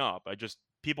showing up.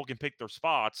 People can pick their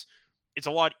spots. It's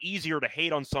a lot easier to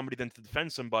hate on somebody than to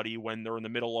defend somebody when they're in the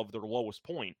middle of their lowest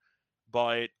point.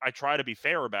 But I try to be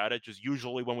fair about it. Just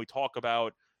usually when we talk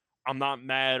about I'm not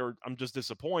mad or I'm just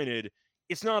disappointed,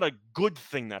 it's not a good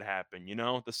thing that happened, you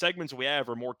know? The segments we have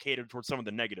are more catered towards some of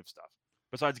the negative stuff,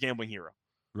 besides Gambling Hero.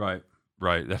 Right.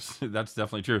 That's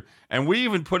definitely true. And we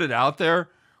even put it out there.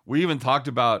 We even talked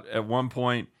about at one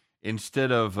point,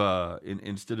 instead of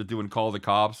doing Call the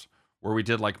Cops, where we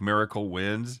did like miracle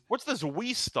wins. What's this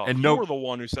we stuff? And you were the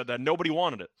one who said that. Nobody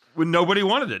wanted it. When nobody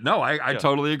wanted it. No, I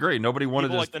totally agree. Nobody wanted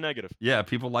people like the negative. Yeah,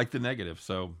 people like the negative.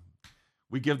 So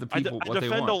we give the people what they want. I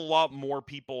defend a lot more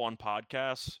people on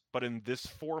podcasts, but in this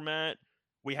format,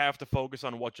 we have to focus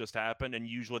on what just happened, and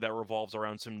usually that revolves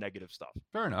around some negative stuff.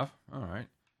 Fair enough. All right.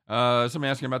 Somebody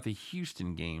asking about the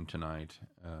Houston game tonight.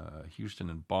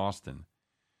 Houston and Boston.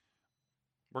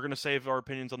 We're going to save our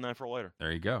opinions on that for later.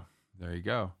 There you go.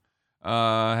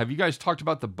 Have you guys talked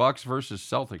about the Bucks versus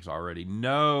Celtics already?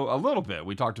 No, a little bit.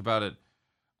 We talked about it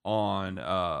on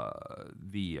our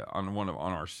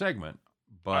segment,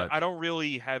 but I don't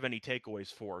really have any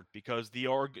takeaways for it because the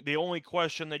only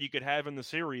question that you could have in the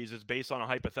series is based on a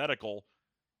hypothetical.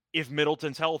 If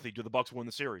Middleton's healthy, do the Bucks win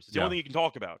the series? It's the only thing you can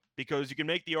talk about because you can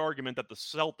make the argument that the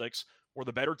Celtics were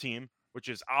the better team, which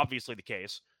is obviously the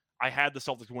case. I had the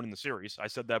Celtics winning the series. I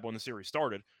said that when the series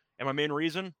started. And my main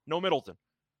reason, no Middleton.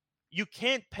 You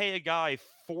can't pay a guy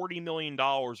 $40 million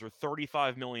or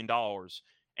 $35 million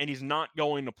and he's not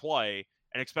going to play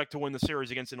and expect to win the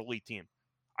series against an elite team.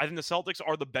 I think the Celtics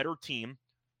are the better team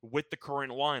with the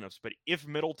current lineups. But if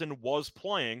Middleton was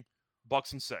playing,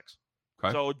 Bucks in 6.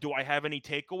 Okay. So do I have any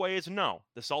takeaways? No.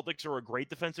 The Celtics are a great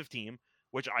defensive team,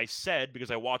 which I said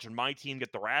because I watched my team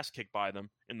get their ass kicked by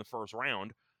them in the first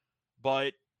round.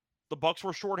 But the Bucks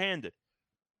were shorthanded.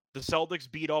 The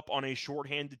Celtics beat up on a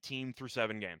shorthanded team through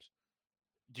 7 games.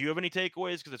 Do you have any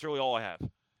takeaways? Because that's really all I have.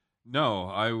 No,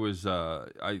 I was.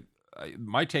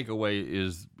 My takeaway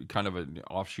is kind of an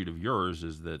offshoot of yours.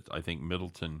 Is that I think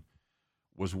Middleton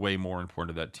was way more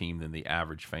important to that team than the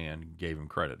average fan gave him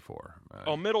credit for.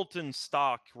 Middleton's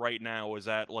stock right now is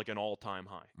at like an all-time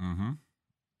high. Mm-hmm.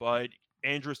 But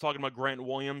Andrew's talking about Grant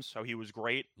Williams, how he was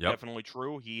great. Yep. Definitely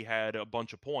true. He had a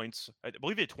bunch of points. I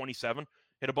believe he had 27,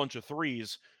 hit a bunch of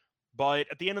threes. But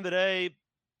at the end of the day,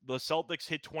 the Celtics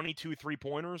hit 22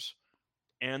 3-pointers,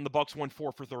 and the Bucks went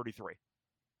 4 for 33.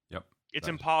 Yep. It's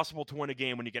impossible to win a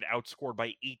game when you get outscored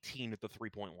by 18 at the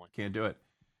 3-point line. Can't do it.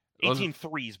 18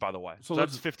 threes, by the way. So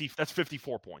that's 50. That's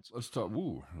 54 points. Let's talk.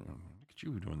 Ooh, look at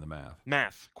you doing the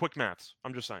math. Quick maths.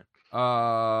 I'm just saying.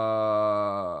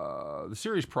 The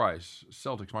series price: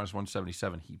 Celtics minus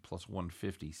 177, Heat plus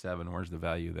 157. Where's the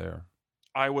value there?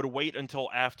 I would wait until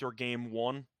after game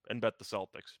 1 and bet the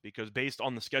Celtics, because based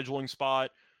on the scheduling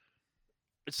spot,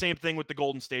 same thing with the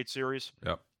Golden State series.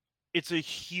 Yep. It's a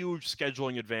huge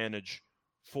scheduling advantage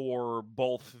for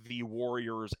both the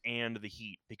Warriors and the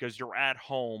Heat, because you're at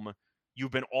home.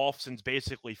 You've been off since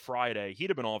basically Friday. He'd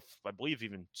have been off, I believe,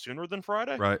 even sooner than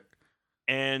Friday. Right.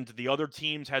 And the other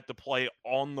teams had to play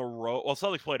on the road. Well,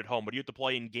 Celtics played at home, but you had to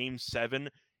play in Game 7,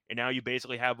 and now you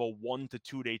basically have a 1 to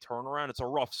 2 day turnaround. It's a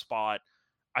rough spot.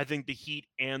 I think the Heat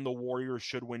and the Warriors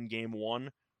should win Game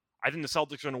 1. I think the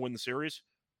Celtics are going to win the series.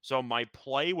 So my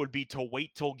play would be to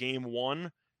wait till Game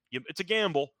 1. It's a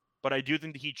gamble, but I do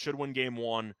think the Heat should win Game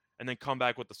 1 and then come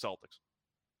back with the Celtics.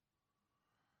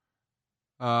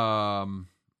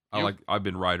 I've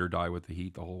been ride or die with the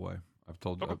Heat the whole way. I've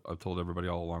told everybody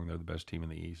all along they're the best team in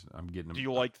the East. I'm getting them. Do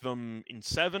you like them in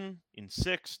 7, in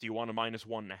 6? Do you want a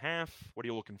 -1.5? What are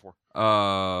you looking for?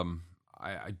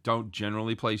 I don't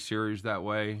generally play series that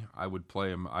way. I would play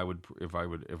them.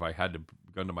 If I had to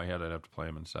gun to my head, I'd have to play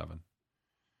them in 7.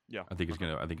 Yeah, I think it's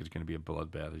gonna be a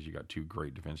bloodbath, as you got two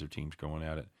great defensive teams going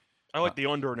at it. I like the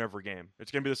under in every game.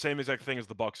 It's gonna be the same exact thing as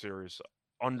the Bucks series,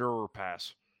 under or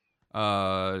pass.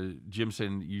 Jim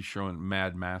said you showing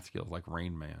mad math skills like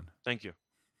Rain Man. Thank you.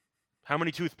 How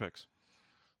many toothpicks?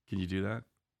 Can you do that?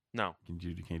 No. Can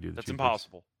you do that? That's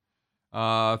impossible.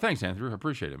 Thanks, Andrew. I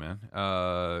appreciate it, man.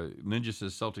 Ninja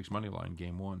says Celtics money line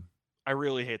Game 1. I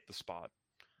really hate the spot.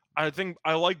 I think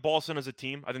I like Boston as a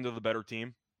team. I think they're the better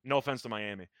team. No offense to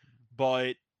Miami,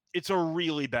 but it's a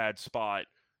really bad spot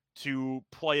to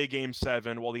play a Game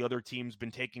 7 while the other team's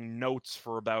been taking notes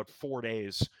for about 4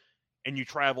 days, and you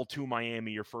travel to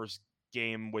Miami your first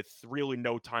game with really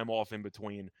no time off in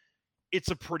between.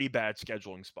 It's a pretty bad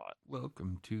scheduling spot.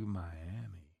 Welcome to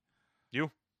Miami.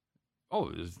 You? Oh,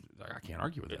 I can't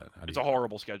argue with that. It's a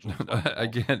horrible schedule. I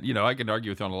can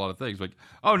argue with you on a lot of things. Like,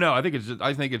 oh no, I think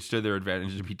it's to their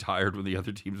advantage to be tired when the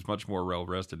other team is much more well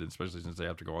rested, especially since they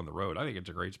have to go on the road. I think it's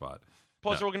a great spot.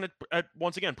 Plus, they're looking at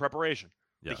once again preparation.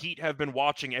 Yeah. The Heat have been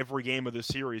watching every game of the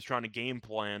series, trying to game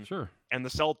plan. Sure. And the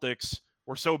Celtics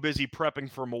were so busy prepping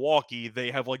for Milwaukee, they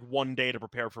have like 1 day to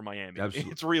prepare for Miami.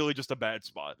 Absolutely. It's really just a bad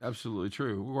spot. Absolutely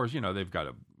true. Of course, they've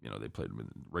got they played them in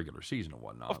the regular season and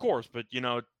whatnot. Of course, but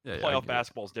playoff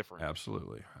basketball is different.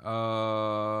 Absolutely.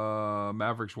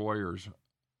 Mavericks Warriors.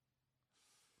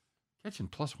 Catching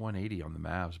plus 180 on the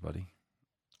Mavs, buddy.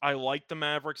 I like the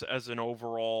Mavericks as an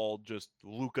overall just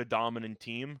Luka dominant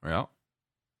team. Yeah.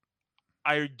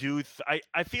 I do.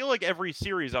 I feel like every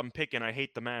series I'm picking, I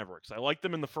hate the Mavericks. I liked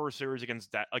them in the first series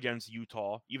against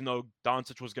Utah, even though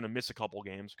Doncic was going to miss a couple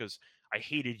games because I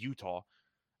hated Utah.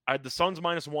 I had the Suns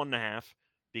 -1.5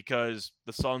 because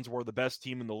the Suns were the best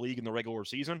team in the league in the regular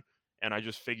season, and I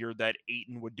just figured that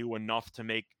Ayton would do enough to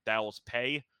make Dallas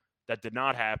pay. That did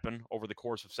not happen over the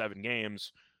course of 7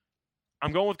 games.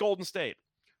 I'm going with Golden State,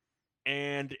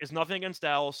 and it's nothing against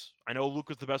Dallas. I know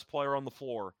Luka's the best player on the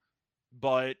floor,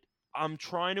 but I'm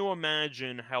trying to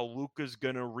imagine how Luka's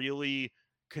going to really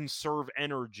conserve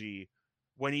energy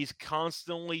when he's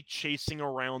constantly chasing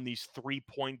around these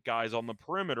 3-point guys on the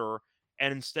perimeter,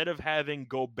 and instead of having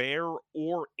Gobert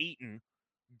or Ayton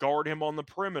guard him on the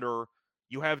perimeter,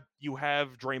 you have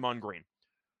Draymond Green.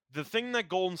 The thing that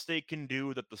Golden State can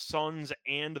do that the Suns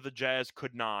and the Jazz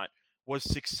could not was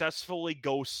successfully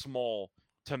go small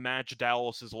to match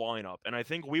Dallas's lineup. And I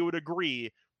think we would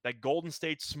agree that Golden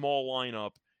State's small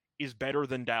lineup is better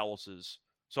than Dallas's.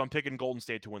 So I'm picking Golden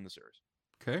State to win the series.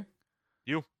 Okay.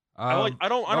 You? I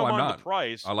don't mind the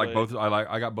price. I like both.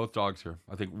 I got both dogs here.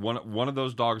 I think one of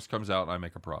those dogs comes out and I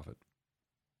make a profit.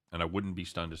 And I wouldn't be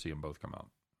stunned to see them both come out.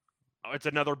 It's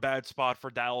another bad spot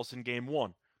for Dallas in Game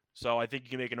 1. So I think you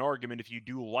can make an argument if you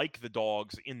do like the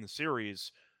dogs in the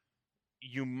series,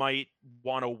 you might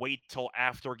want to wait till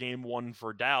after Game 1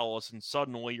 for Dallas, and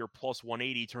suddenly your plus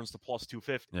 180 turns to plus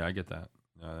 250. Yeah, I get that.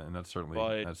 And that's certainly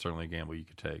a gamble you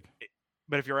could take.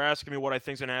 But if you're asking me what I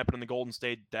think is going to happen in the Golden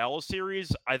State-Dallas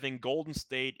series, I think Golden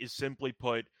State is simply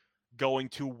put going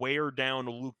to wear down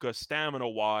Luka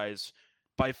stamina-wise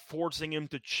by forcing him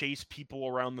to chase people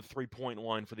around the 3-point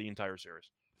line for the entire series.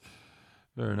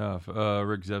 Fair enough.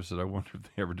 Rick Zepp said, I wonder if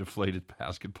they ever deflated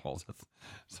basketballs.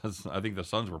 I think the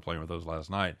Suns were playing with those last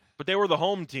night. But they were the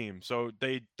home team, so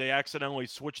they accidentally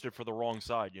switched it for the wrong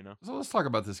side, So let's talk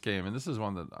about this game, and this is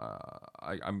one that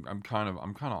I'm kind of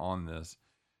on this.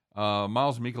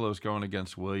 Miles Mikolas going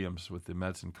against Williams with the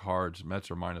Mets and Cards.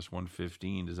 Mets are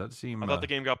 -115. Does that seem? I thought the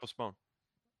game got postponed.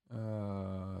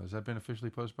 Has that been officially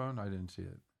postponed? I didn't see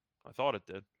it. I thought it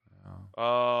did.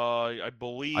 I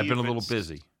believe I've been a little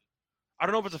busy. I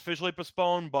don't know if it's officially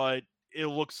postponed, but it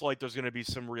looks like there's going to be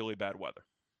some really bad weather.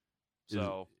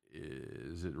 So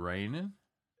is it raining?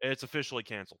 it's officially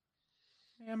canceled.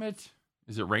 Damn it!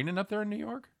 Is it raining up there in New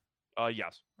York?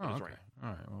 Yes. Oh, it is okay. raining. All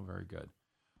right. Well, very good.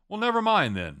 Well, never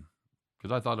mind then,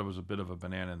 because I thought it was a bit of a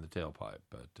banana in the tailpipe.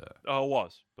 But It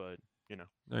was, but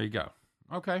there you go.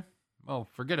 Okay. Well,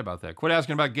 forget about that. Quit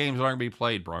asking about games that aren't going to be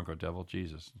played, Bronco Devil.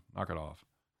 Jesus, knock it off.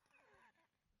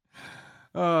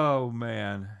 Oh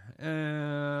man.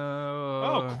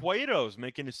 Cueto's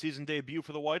making his season debut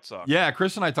for the White Sox. Yeah,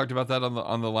 Chris and I talked about that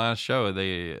on the last show.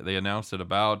 They announced it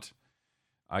about,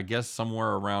 I guess,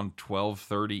 somewhere around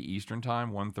 12:30 Eastern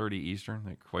time, 1:30 Eastern,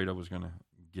 that Cueto was going to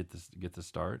get the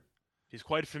start. He's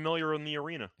quite familiar in the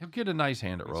arena. He'll get a nice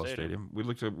hand at The Royal stadium.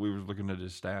 Stadium. We were looking at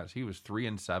his stats. He was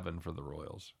 3-7 for the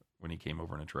Royals when he came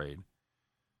over in a trade.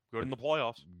 Good in the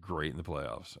playoffs. Great in the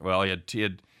playoffs. Well, he had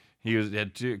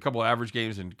a couple of average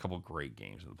games and a couple of great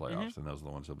games in the playoffs, and those are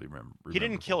the ones he'll be remembered. He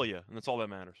didn't kill you, and that's all that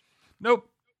matters. Nope,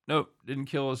 didn't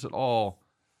kill us at all.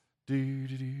 King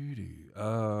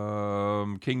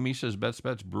Misa's bets,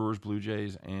 Brewers, Blue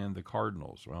Jays, and the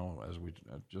Cardinals. Well, as we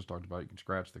just talked about, you can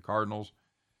scratch the Cardinals.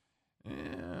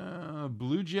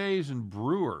 Blue Jays and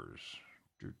Brewers.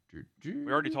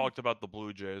 We already talked about the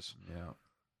Blue Jays. Yeah.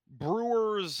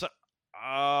 Brewers,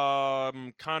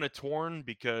 kind of torn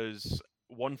because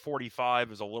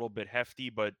 145 is a little bit hefty,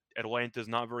 but Atlanta's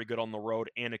not very good on the road,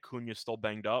 and Acuna's still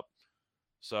banged up.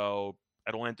 So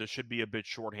Atlanta should be a bit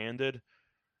shorthanded.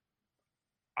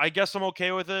 I guess I'm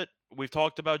okay with it. We've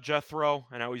talked about Jethro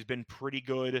and how he's been pretty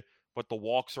good, but the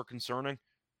walks are concerning.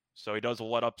 So he does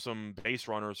let up some base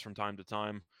runners from time to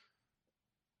time.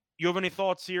 You have any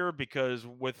thoughts here? Because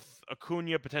with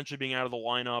Acuna potentially being out of the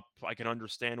lineup, I can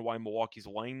understand why Milwaukee's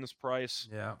laying this price.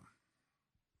 Yeah.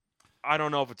 I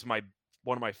don't know if it's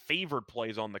one of my favorite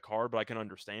plays on the card, but I can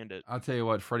understand it. I'll tell you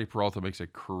what, Freddie Peralta makes a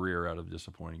career out of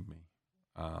disappointing me.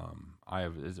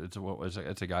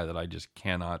 It's a guy that I just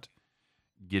cannot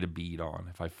get a beat on.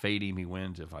 If I fade him, he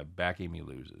wins. If I back him, he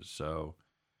loses. So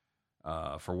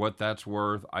for what that's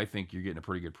worth, I think you're getting a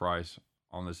pretty good price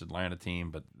on this Atlanta team,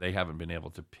 but they haven't been able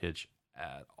to pitch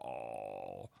at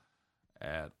all.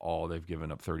 At all. They've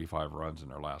given up 35 runs in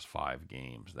their last 5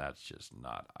 games. That's just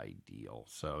not ideal.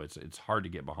 So it's hard to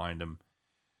get behind them.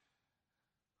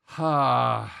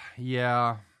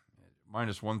 Yeah.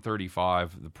 Minus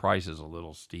 135. The price is a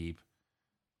little steep,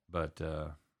 but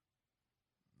I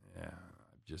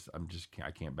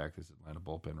can't back this Atlanta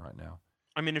bullpen right now.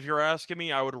 I mean, if you're asking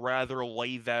me, I would rather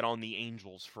lay that on the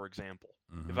Angels, for example.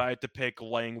 Mm-hmm. If I had to pick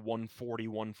laying 140,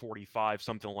 145,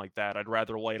 something like that, I'd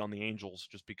rather lay it on the Angels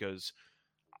just because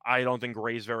I don't think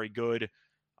Ray's very good.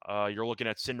 You're looking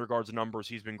at Syndergaard's numbers.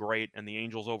 He's been great, and the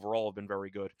Angels overall have been very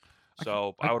good.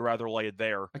 So I would rather lay it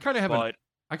there. I kind of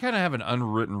have an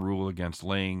unwritten rule against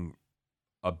laying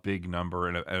a big number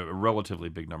and a relatively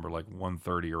big number like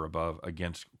 130 or above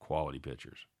against quality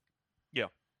pitchers. Yeah.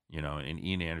 And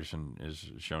Ian Anderson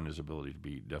has shown his ability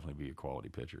to definitely be a quality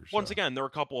pitcher. So. Once again, there are a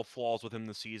couple of flaws with him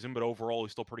this season, but overall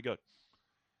he's still pretty good.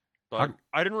 But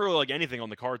I didn't really like anything on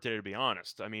the card today, to be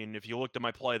honest. I mean, if you looked at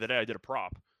my play today, I did a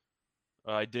prop.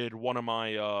 I did one of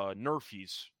my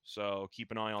Nerfies, so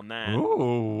keep an eye on that.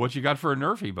 Ooh, what you got for a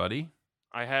Nerfie, buddy?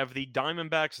 I have the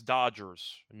Diamondbacks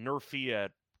Dodgers Nerfie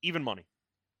at even money.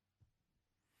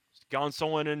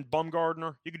 Gonsolin and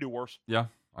Bumgardner, you could do worse. Yeah,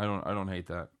 I don't hate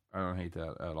that. I don't hate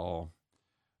that at all.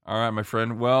 All right, my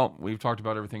friend. Well, we've talked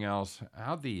about everything else.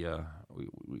 How'd we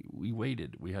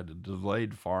waited. We had a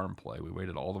delayed farm play. We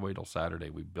waited all the way till Saturday.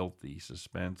 We built the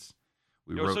suspense.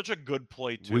 It was such a good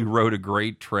play, too. We wrote a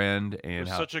great trend. And it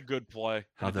was such a good play.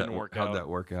 How'd that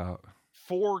work out?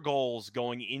 4 goals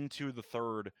going into the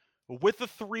third with the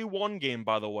 3-1 game,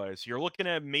 by the way. So you're looking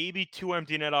at maybe 2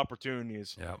 empty net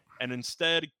opportunities. Yep. And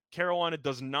instead, Carolina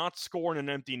does not score in an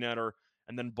empty netter.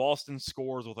 And then Boston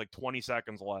scores with like 20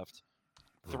 seconds left.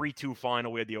 3-2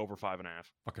 final. We had the over 5.5.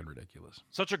 Fucking ridiculous.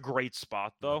 Such a great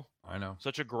spot, though. I know.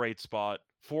 Such a great spot.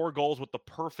 4 goals with the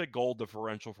perfect goal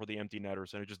differential for the empty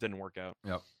netters, and it just didn't work out.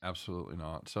 Yep, absolutely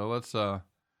not. So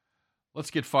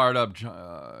let's get fired up.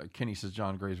 Kenny says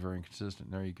John Gray's very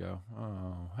inconsistent. There you go.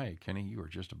 Oh, hey, Kenny, you were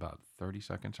just about 30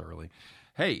 seconds early.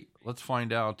 Hey, let's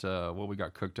find out what we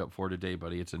got cooked up for today,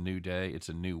 buddy. It's a new day. It's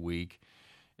a new week.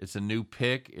 It's a new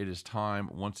pick. It is time,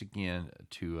 once again,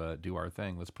 to do our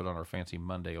thing. Let's put on our fancy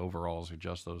Monday overalls,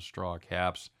 adjust those straw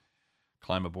caps,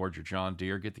 climb aboard your John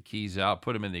Deere, get the keys out,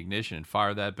 put them in the ignition, and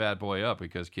fire that bad boy up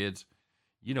because, kids,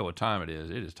 you know what time it is.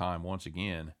 It is time, once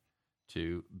again,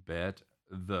 to bet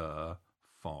the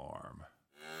farm.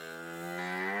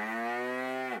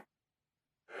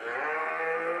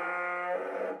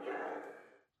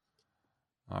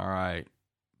 All right.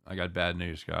 I got bad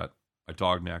news, Scott. My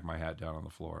dog knocked my hat down on the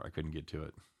floor. I couldn't get to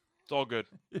it. It's all good.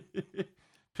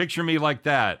 Picture me like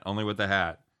that, only with the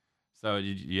hat. So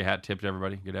you hat tipped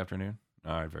everybody. Good afternoon.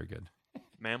 All right, very good,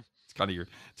 Ma'am. It's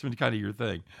been kind of your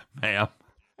thing, ma'am.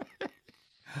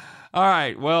 All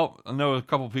right. Well, I know a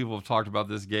couple people have talked about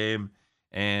this game,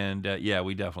 and yeah,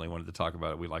 we definitely wanted to talk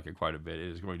about it. We like it quite a bit. It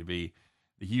is going to be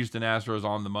the Houston Astros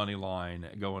on the money line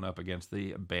going up against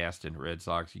the Boston Red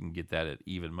Sox. You can get that at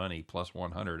even money plus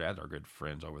 100 at our good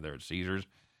friends over there at Caesars.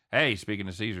 Hey, speaking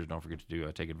of Caesars, don't forget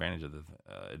to take advantage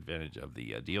of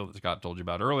the deal that Scott told you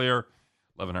about earlier.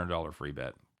 $1,100 free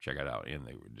bet. Check it out in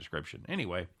the description.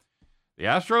 Anyway, the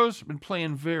Astros have been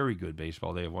playing very good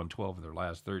baseball. They have won 12 of their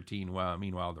last 13.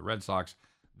 Meanwhile, the Red Sox,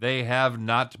 they have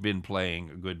not been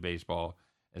playing good baseball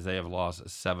as they have lost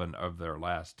 7 of their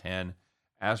last 10.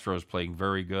 Astros playing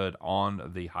very good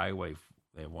on the highway.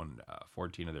 They have won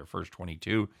 14 of their first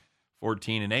 22,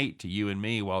 14-8 to you and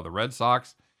me, while the Red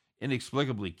Sox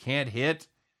inexplicably can't hit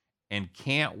and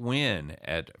can't win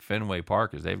at Fenway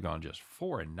Park as they've gone just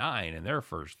 4-9 in their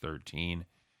first 13,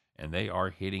 and they are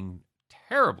hitting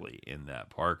terribly in that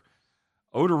park.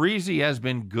 Odorizzi has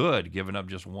been good, giving up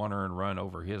just 1 earned run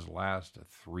over his last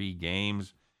 3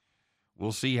 games.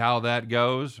 We'll see how that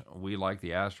goes. We like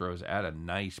the Astros at a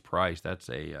nice price. That's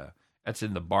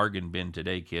in the bargain bin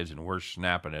today, kids, and we're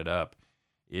snapping it up.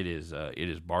 It is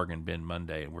bargain bin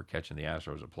Monday, and we're catching the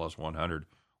Astros at plus 100.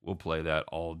 We'll play that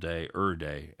all day,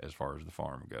 as far as the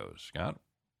farm goes. Scott?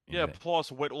 Yeah,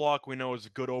 plus Whitlock we know is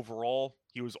good overall.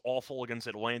 He was awful against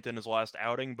Atlanta in his last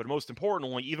outing, but most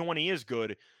importantly, even when he is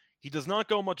good, he does not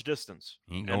go much distance.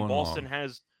 And Boston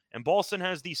has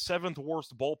the 7th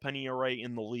worst bullpen ERA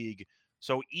in the league.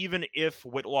 So even if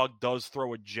Whitlock does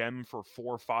throw a gem for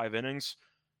 4 or 5 innings,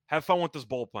 have fun with this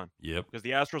bullpen. Yep. Because the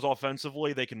Astros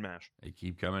offensively, they can mash. They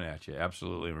keep coming at you.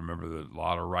 Absolutely. Remember, a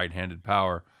lot of right-handed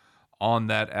power on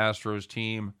that Astros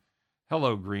team.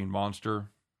 Hello, Green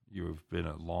Monster. You've been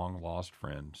a long-lost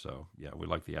friend. So, yeah, we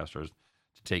like the Astros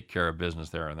to take care of business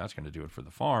there, and that's going to do it for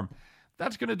the farm.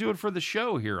 That's going to do it for the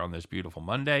show here on this beautiful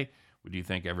Monday. We do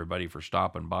thank everybody for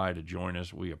stopping by to join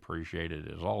us. We appreciate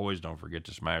it. As always, don't forget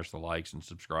to smash the likes and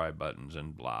subscribe buttons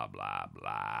and blah, blah,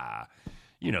 blah.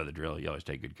 You know the drill. You always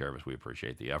take good care of us. We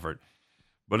appreciate the effort.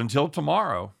 But until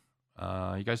tomorrow,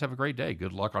 you guys have a great day.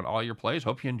 Good luck on all your plays.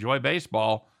 Hope you enjoy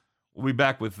baseball. We'll be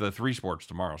back with 3 sports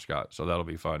tomorrow, Scott. So that'll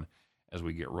be fun as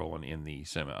we get rolling in the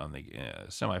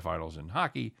semifinals in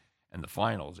hockey and the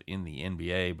finals in the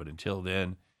NBA. But until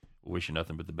then, we wish you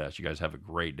nothing but the best. You guys have a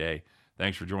great day.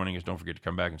 Thanks for joining us. Don't forget to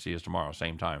come back and see us tomorrow,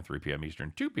 same time, 3 p.m.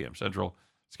 Eastern, 2 p.m. Central.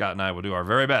 Scott and I will do our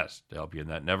very best to help you in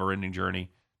that never-ending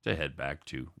journey to head back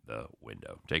to the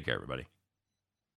window. Take care, everybody.